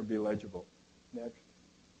they're going to be legible. Next.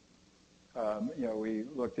 We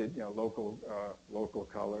looked at local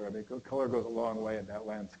color. I mean, color goes a long way in that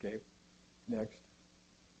landscape. Next.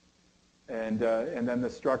 And then the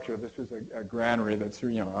structure. This was a granary that's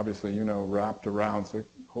obviously wrapped around to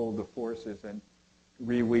hold the forces, and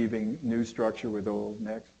reweaving new structure with old.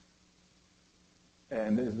 Next.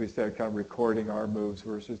 And as we said, kind of recording our moves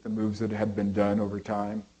versus the moves that had been done over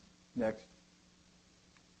time. Next.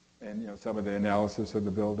 And some of the analysis of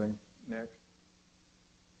the building. Next.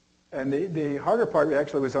 And the harder part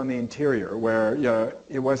actually was on the interior, where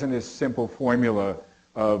it wasn't a simple formula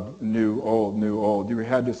of new, old, new, old. You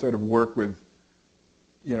had to sort of work with,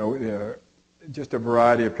 just a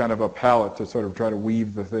variety of kind of a palette to sort of try to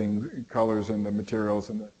weave the thing, colors and the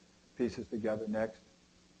materials and the pieces together. Next.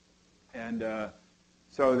 And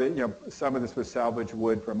So that, you know, some of this was salvaged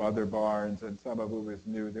wood from other barns, and some of it was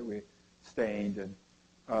new that we stained. And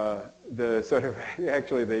the sort of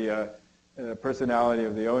actually the personality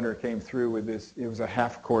of the owner came through with this. It was a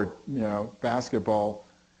half-court, you know, basketball,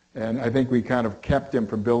 and I think we kind of kept him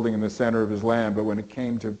from building in the center of his land. But when it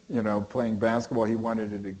came to, you know, playing basketball, he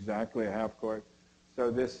wanted it exactly a half-court.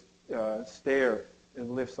 So this stair, it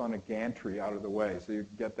lifts on a gantry out of the way, so you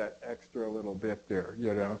get that extra little bit there,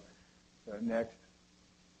 you know. So next.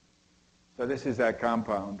 So this is that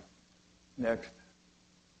compound. Next.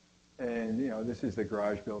 And, you know, this is the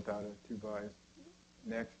garage built out of 2x.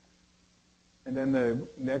 Next. And then the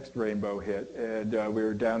next rainbow hit, and we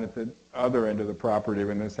were down at the other end of the property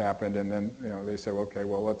when this happened, and then, you know, they said, okay,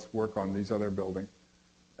 well, let's work on these other buildings.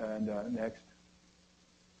 And next.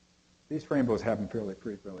 These rainbows happen fairly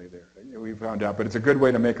frequently there, we found out, but it's a good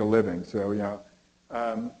way to make a living. So, you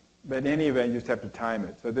know, but in any event, you just have to time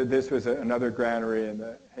it. So this was another granary in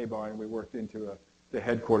the hay barn. We worked into the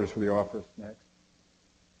headquarters for the office next.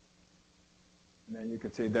 And then you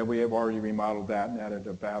can see that we have already remodeled that and added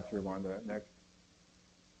a bathroom on the next.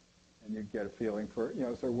 And you get a feeling for, you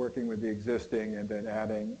know, so working with the existing and then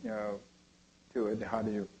adding, you know, to it. How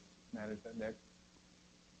do you manage that next?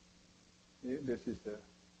 This is the,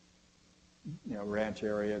 you know, ranch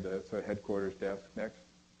area, the sort of headquarters desk next.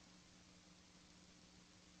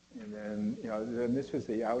 And then, you know, then this was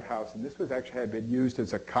the outhouse, and this was actually had been used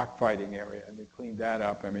as a cockfighting area, and we cleaned that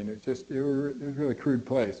up. I mean, it was a really crude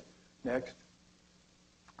place. Next.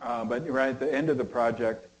 But right at the end of the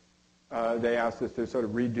project, they asked us to sort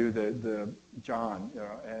of redo the John, you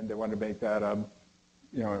know, and they wanted to make that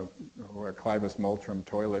you know, a Clivus Multrum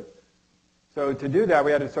toilet. So to do that,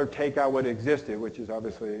 we had to sort of take out what existed, which is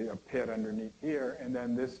obviously a pit underneath here, and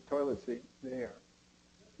then this toilet seat there.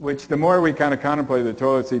 Which the more we kind of contemplated the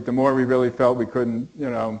toilet seat, the more we really felt we couldn't, you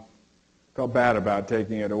know, felt bad about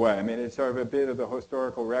taking it away. I mean, it's sort of a bit of the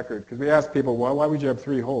historical record, because we asked people, well, why would you have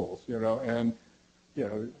 3 holes, you know, and, you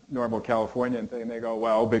know, normal Californian thing, they go,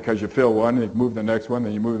 well, because you fill one, and you move the next one,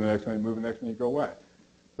 then you move the next one, you move the next one, you go away.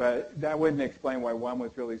 But that wouldn't explain why one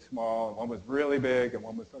was really small, and one was really big, and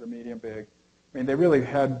one was sort of medium big. I mean, they really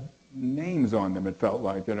had names on them, it felt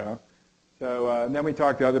like, you know. So then we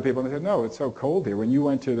talked to other people, and they said, no, it's so cold here. When you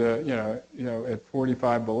went to the, you know, at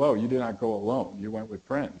 45 below, you did not go alone. You went with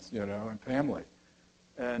friends, you know, and family.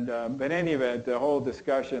 And but in any event, the whole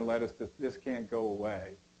discussion led us to this can't go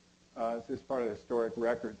away. This is part of the historic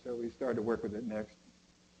record, so we started to work with it next.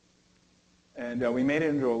 And we made it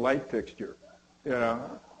into a light fixture, you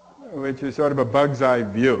know, which is sort of a bug's eye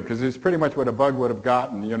view, because it's pretty much what a bug would have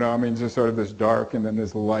gotten, you know. I mean, just sort of this dark and then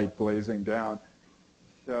this light blazing down.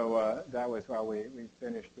 So that was how we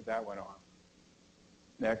finished with that one off.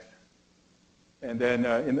 Next. And then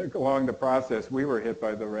along the process, we were hit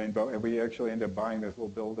by the rainbow, and we actually ended up buying this little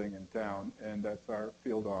building in town, and that's our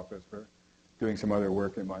field office for doing some other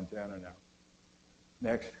work in Montana now.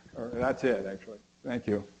 Next. Or that's it, actually. Thank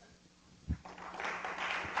you.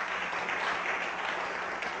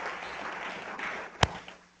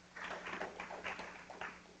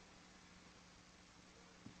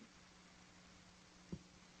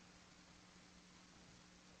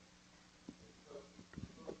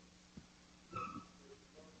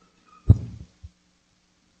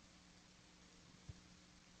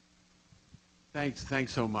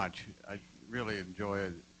 Thanks so much. I really enjoy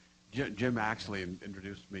it. Jim actually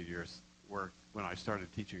introduced me to your work when I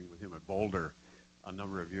started teaching with him at Boulder a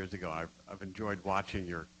number of years ago. I've enjoyed watching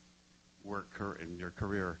your work and your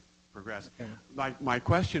career progress. Okay. My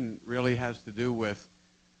question really has to do with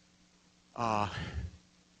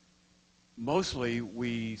mostly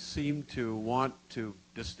we seem to want to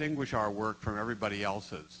distinguish our work from everybody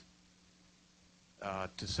else's,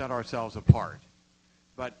 to set ourselves apart.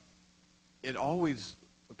 But it always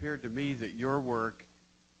appeared to me that your work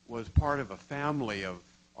was part of a family of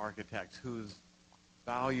architects whose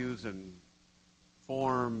values and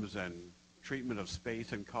forms and treatment of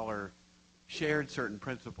space and color shared certain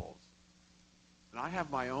principles. And I have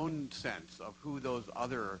my own sense of who those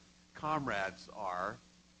other comrades are,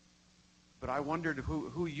 but I wondered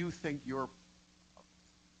who you think you're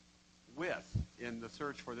with in the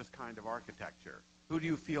search for this kind of architecture. Who do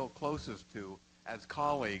you feel closest to as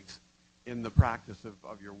colleagues in the practice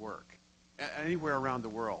of your work, anywhere around the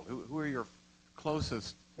world? Who are your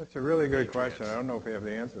closest? That's a really good question. I don't know if we have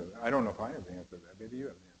the answer. I don't know if I have the answer to that. Maybe you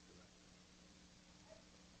have the answer to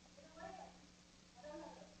that.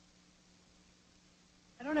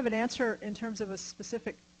 I don't have an answer in terms of a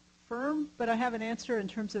specific firm, but I have an answer in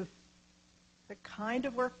terms of the kind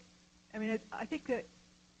of work. I mean, I think that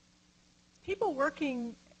people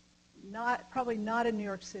working probably not in New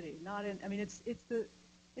York City, not in. I mean, it's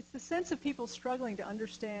it's the sense of people struggling to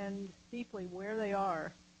understand deeply where they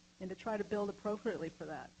are and to try to build appropriately for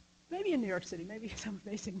that. Maybe in New York City, maybe some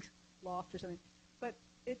amazing loft or something. But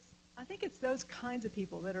I think it's those kinds of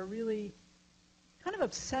people that are really kind of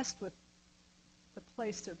obsessed with the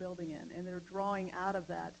place they're building in, and they're drawing out of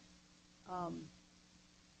that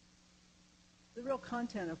the real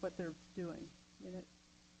content of what they're doing.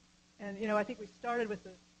 And I think we started with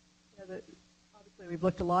obviously we've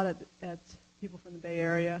looked a lot at people from the Bay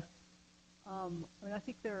Area. I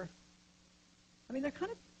think they're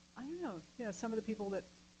kind of, I don't know, some of the people that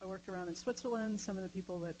I worked around in Switzerland, some of the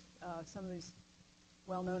people that, some of these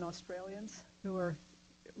well-known Australians who are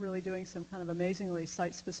really doing some kind of amazingly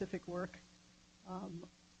site-specific work.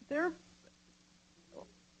 They're,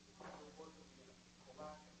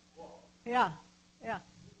 yeah.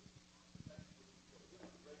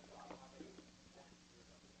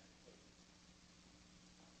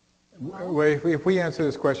 Wait, if we answer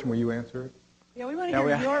this question, will you answer it? Yeah, we want to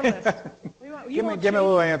hear your list. Give me a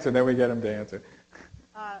little answer, then we get them to answer.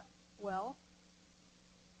 Well,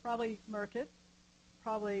 probably Merkit.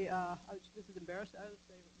 Probably, this is embarrassing. I would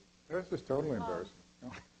say. This is totally embarrassing.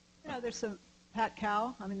 Yeah, there's some Pat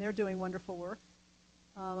Cow. They're doing wonderful work.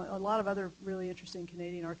 A lot of other really interesting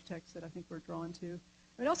Canadian architects that I think we're drawn to.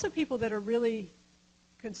 Also people that are really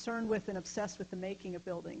concerned with and obsessed with the making of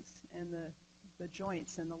buildings and the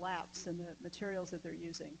joints and the laps and the materials that they're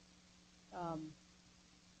using.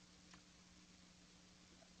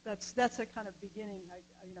 That's a kind of beginning. I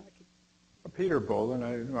could. Peter Bolin,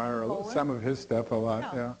 I admire some of his stuff a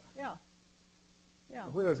lot. Yeah.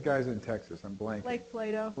 Who are those guys in Texas? I'm blanking. Lake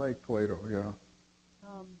Plato, yeah.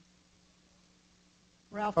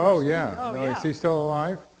 Ralph. Oh, yeah. Oh, no, yeah. Is he still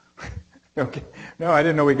alive? Okay. No, I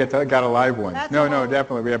didn't know we got a live one. No,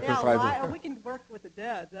 definitely. We have precise. We can work with the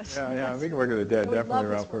dead. We can work with the dead. Definitely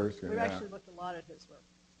Ralph Erskine. Erskine. We've actually looked a lot at his work.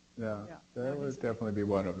 Yeah. That would definitely be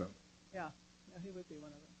one of them. Yeah. He would be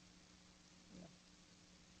one of them.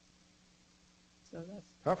 So that's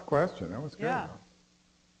tough question. That was good. Yeah.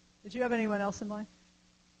 Did you have anyone else in mind?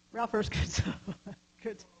 Ralph Erskine's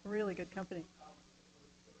really good company.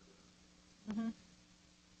 Mm-hmm.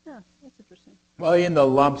 Yeah, that's interesting. Well, in the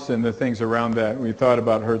lumps and the things around that, we thought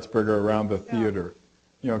about Hertzberger around the theater.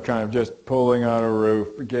 Kind of just pulling out a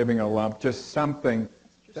roof, giving a lump, just something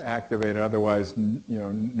to activate it. Otherwise,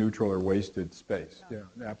 neutral or wasted space. Yeah,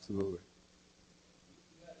 absolutely.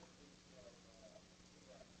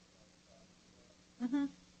 Mm-hmm.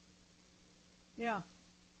 Yeah.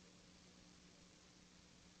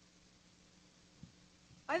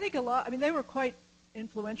 I think a lot, they were quite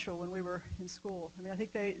influential when we were in school. I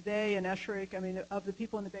think they and Esherick, of the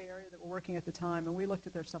people in the Bay Area that were working at the time, and we looked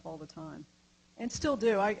at their stuff all the time. And still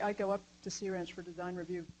do. I go up to Sea Ranch for design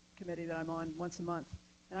review committee that I'm on once a month.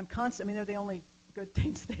 And I'm constantly, they're the only good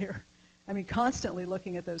things there. Constantly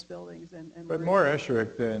looking at those buildings. But more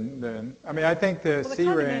Esherick than I think the Sea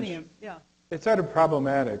Ranch, yeah. It's sort of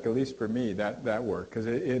problematic, at least for me, that work, because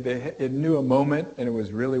it knew a moment, and it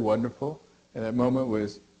was really wonderful. And that moment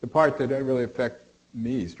was, the part that really affected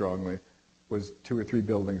me strongly was 2 or 3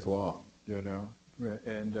 buildings long,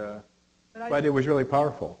 and but it was really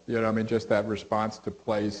powerful, just that response to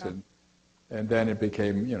place, and then it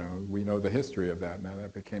became, we know the history of that now.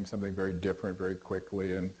 That became something very different very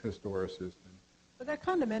quickly, and historicist. But that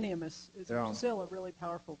condominium is still a really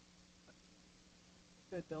powerful,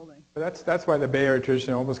 good building. But that's why the Bay Area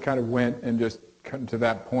tradition almost kind of went and just come to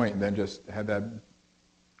that point, and then just had that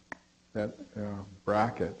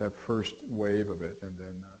bracket, that first wave of it, and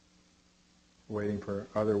then waiting for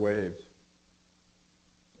other waves.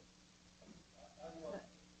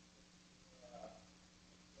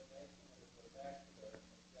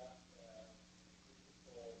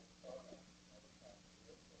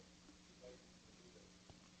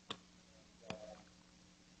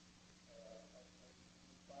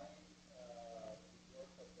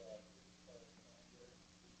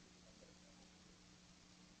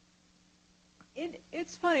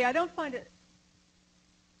 It's funny. I don't find it,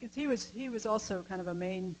 because he was also kind of a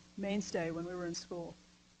mainstay when we were in school.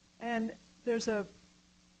 And it's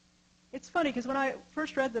funny because when I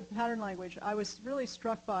first read the pattern language, I was really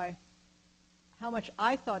struck by how much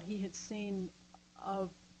I thought he had seen of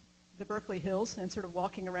the Berkeley Hills and sort of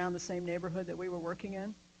walking around the same neighborhood that we were working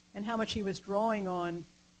in, and how much he was drawing on,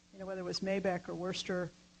 whether it was Mabeck or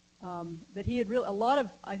Worcester, that he had a lot of,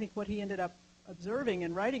 I think, what he ended up observing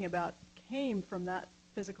and writing about came from that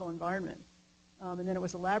physical environment, and then it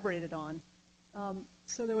was elaborated on.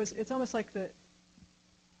 So it's almost like the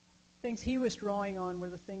things he was drawing on were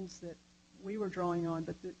the things that we were drawing on,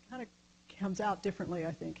 but it kind of comes out differently,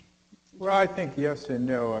 I think. Well, I think yes and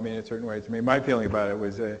no. I mean, in certain ways. I mean, my feeling about it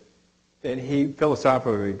was that he,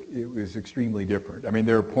 philosophically, it was extremely different. I mean,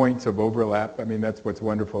 there are points of overlap. I mean, that's what's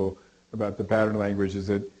wonderful about the pattern language is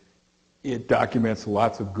that it documents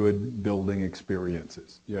lots of good building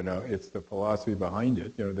experiences. You know, it's the philosophy behind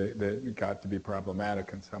it, you know, that got to be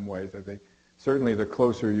problematic in some ways. I think certainly the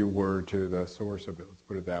closer you were to the source of it, let's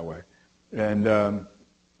put it that way. And,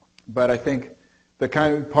 but I think the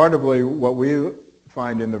kind of, part of what we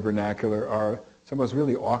find in the vernacular are some of those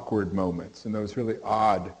really awkward moments and those really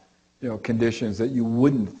odd, you know, conditions that you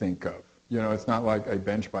wouldn't think of. You know, it's not like a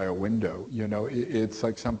bench by a window. You know, it's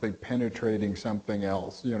like something penetrating something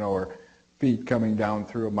else, you know, or feet coming down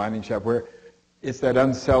through a mining shaft, where it's that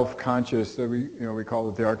unself-conscious that we call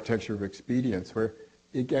it the architecture of expedience, where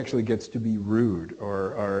it actually gets to be rude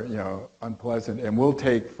or you know, unpleasant. And we'll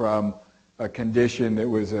take from a condition that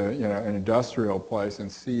was an industrial place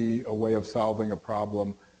and see a way of solving a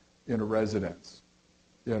problem in a residence.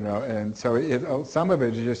 You know, and so some of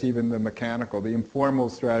it is just even the mechanical, the informal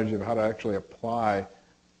strategy of how to actually apply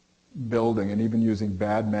building and even using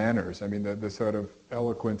bad manners. I mean, the sort of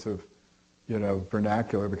eloquence of, you know,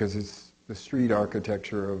 vernacular, because it's the street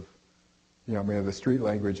architecture of, you know, I mean, the street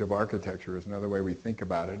language of architecture is another way we think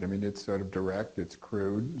about it. I mean, it's sort of direct, it's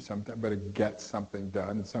crude, sometimes, but it gets something done.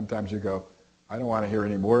 And sometimes you go, I don't want to hear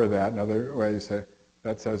any more of that. And other ways say,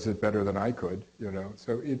 that says it better than I could, you know.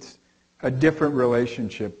 So it's a different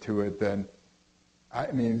relationship to it than,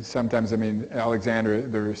 I mean, sometimes, I mean, Alexander,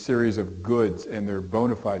 there are a series of goods and they're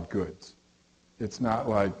bona fide goods. It's not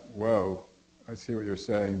like, whoa, I see what you're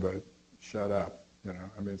saying, but shut up, you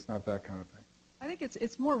know. I mean, it's not that kind of thing. I think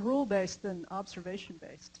it's more rule-based than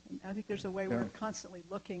observation-based. And I think there's a way we're constantly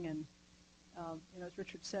looking and, you know, as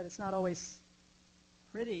Richard said, it's not always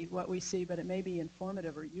pretty what we see, but it may be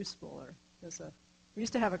informative or useful. Or we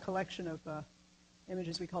used to have a collection of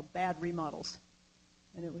images we called bad remodels,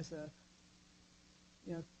 and it was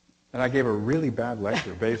you know. And I gave a really bad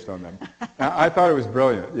lecture based on them. I thought it was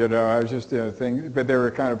brilliant, you know. I was just but there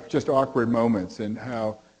were kind of just awkward moments in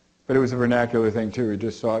how, but it was a vernacular thing too. We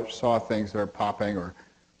just saw things that are popping or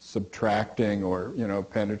subtracting or, you know,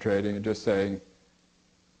 penetrating, and just saying,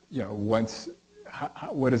 you know,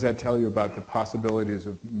 what does that tell you about the possibilities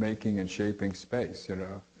of making and shaping space, you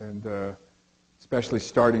know, and. Especially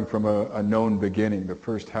starting from a known beginning. The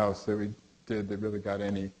first house that we did that really got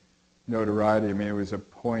any notoriety, I mean, it was a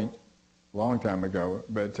point a long time ago,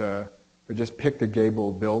 but we just picked a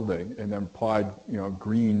gable building and then applied, you know,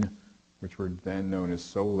 green, which were then known as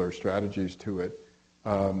solar strategies to it,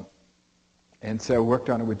 and so worked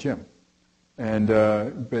on it with Jim. And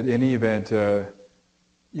but in any event, you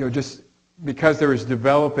know, just because there was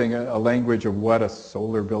developing a language of what a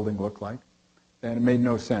solar building looked like. And it made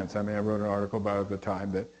no sense. I mean, I wrote an article about it at the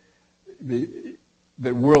time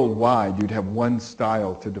that worldwide you'd have one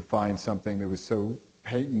style to define something that was so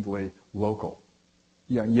patently local.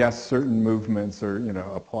 Yeah, yes, certain movements or, you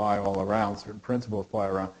know, apply all around, certain principles apply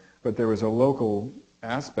around, but there was a local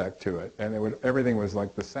aspect to it, and everything was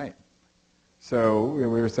like the same. So we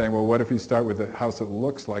were saying, well, what if you start with a house that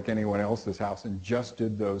looks like anyone else's house and just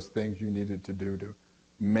did those things you needed to do to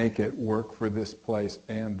make it work for this place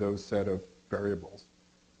and those set of variables,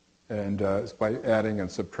 and it's by adding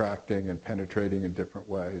and subtracting and penetrating in different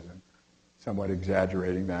ways and somewhat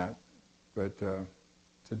exaggerating that, but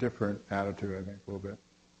it's a different attitude, I think, a little bit.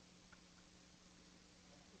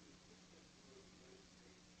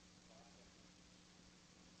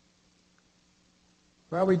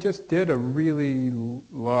 Well, we just did a really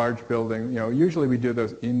large building. You know, usually we do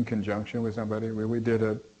those in conjunction with somebody. We did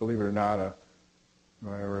believe it or not, a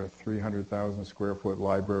 300,000 square foot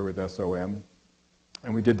library with SOM.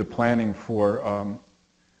 And we did the planning for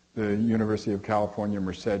the University of California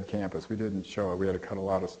Merced campus. We didn't show it. We had to cut a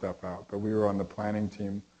lot of stuff out. But we were on the planning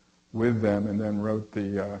team with them and then wrote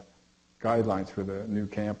the guidelines for the new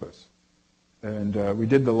campus. And we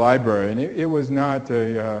did the library. And it was not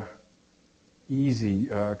a easy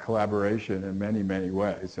collaboration in many, many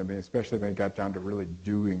ways. I mean, especially when it got down to really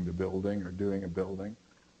doing the building or doing a building.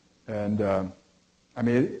 And I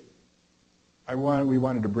mean, we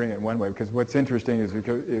wanted to bring it one way, because what's interesting is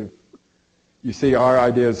because if you see our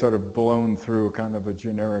ideas sort of blown through kind of a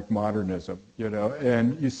generic modernism, you know,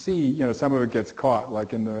 and you see, you know, some of it gets caught,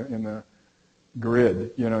 like in the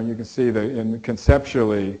grid, you know, you can see that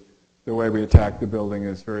conceptually the way we attack the building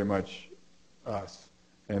is very much us.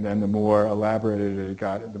 And then the more elaborated it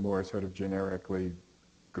got, the more sort of generically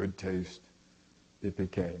good taste it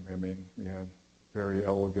became. I mean, you know, very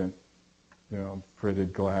elegant, you know,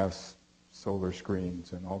 fritted glass solar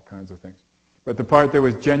screens and all kinds of things. But the part that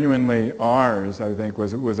was genuinely ours, I think,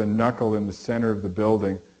 was a knuckle in the center of the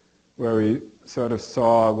building where we sort of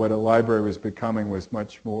saw what a library was becoming was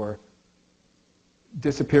much more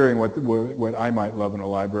disappearing what I might love in a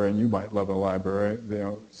library and you might love in a library. You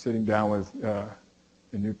know, sitting down with a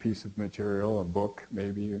new piece of material, a book,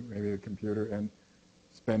 maybe a computer, and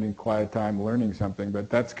spending quiet time learning something. But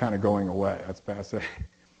that's kind of going away. That's passé.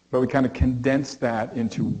 But we kind of condensed that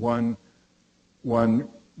into one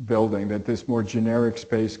building that this more generic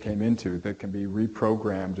space came into that can be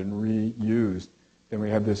reprogrammed and reused. Then we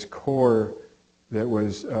have this core that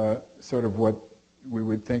was sort of what we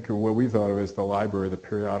would think of, what we thought of as the library, the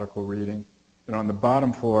periodical reading. And on the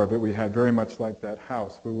bottom floor of it, we had very much like that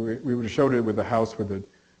house. We would have showed it with a house with a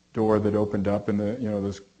door that opened up, and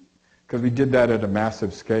because we did that at a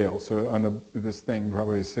massive scale. So on this thing,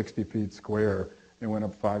 probably 60 feet square, it went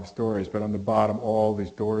up 5 stories. But on the bottom, all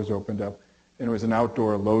these doors opened up, and it was an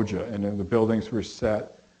outdoor loggia. And then the buildings were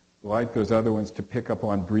set like those other ones to pick up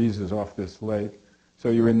on breezes off this lake. So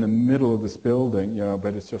you're in the middle of this building,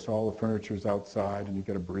 but it's just all the furniture's outside, and you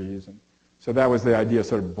get a breeze. And so that was the idea,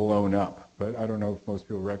 sort of blown up. But I don't know if most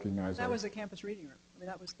people recognize that. That was the campus reading room. I mean,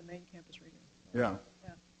 that was the main campus reading room. Yeah.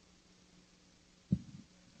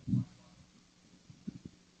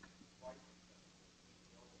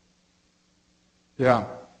 Yeah.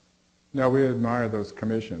 No, we admire those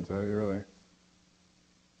commissions, really.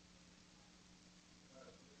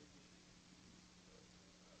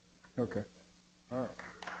 Okay. All right.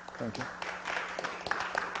 Thank you.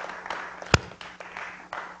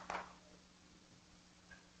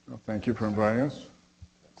 Well, thank you for inviting us.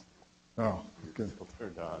 Oh, good. They're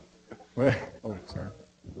done. Wait. Oh, sorry.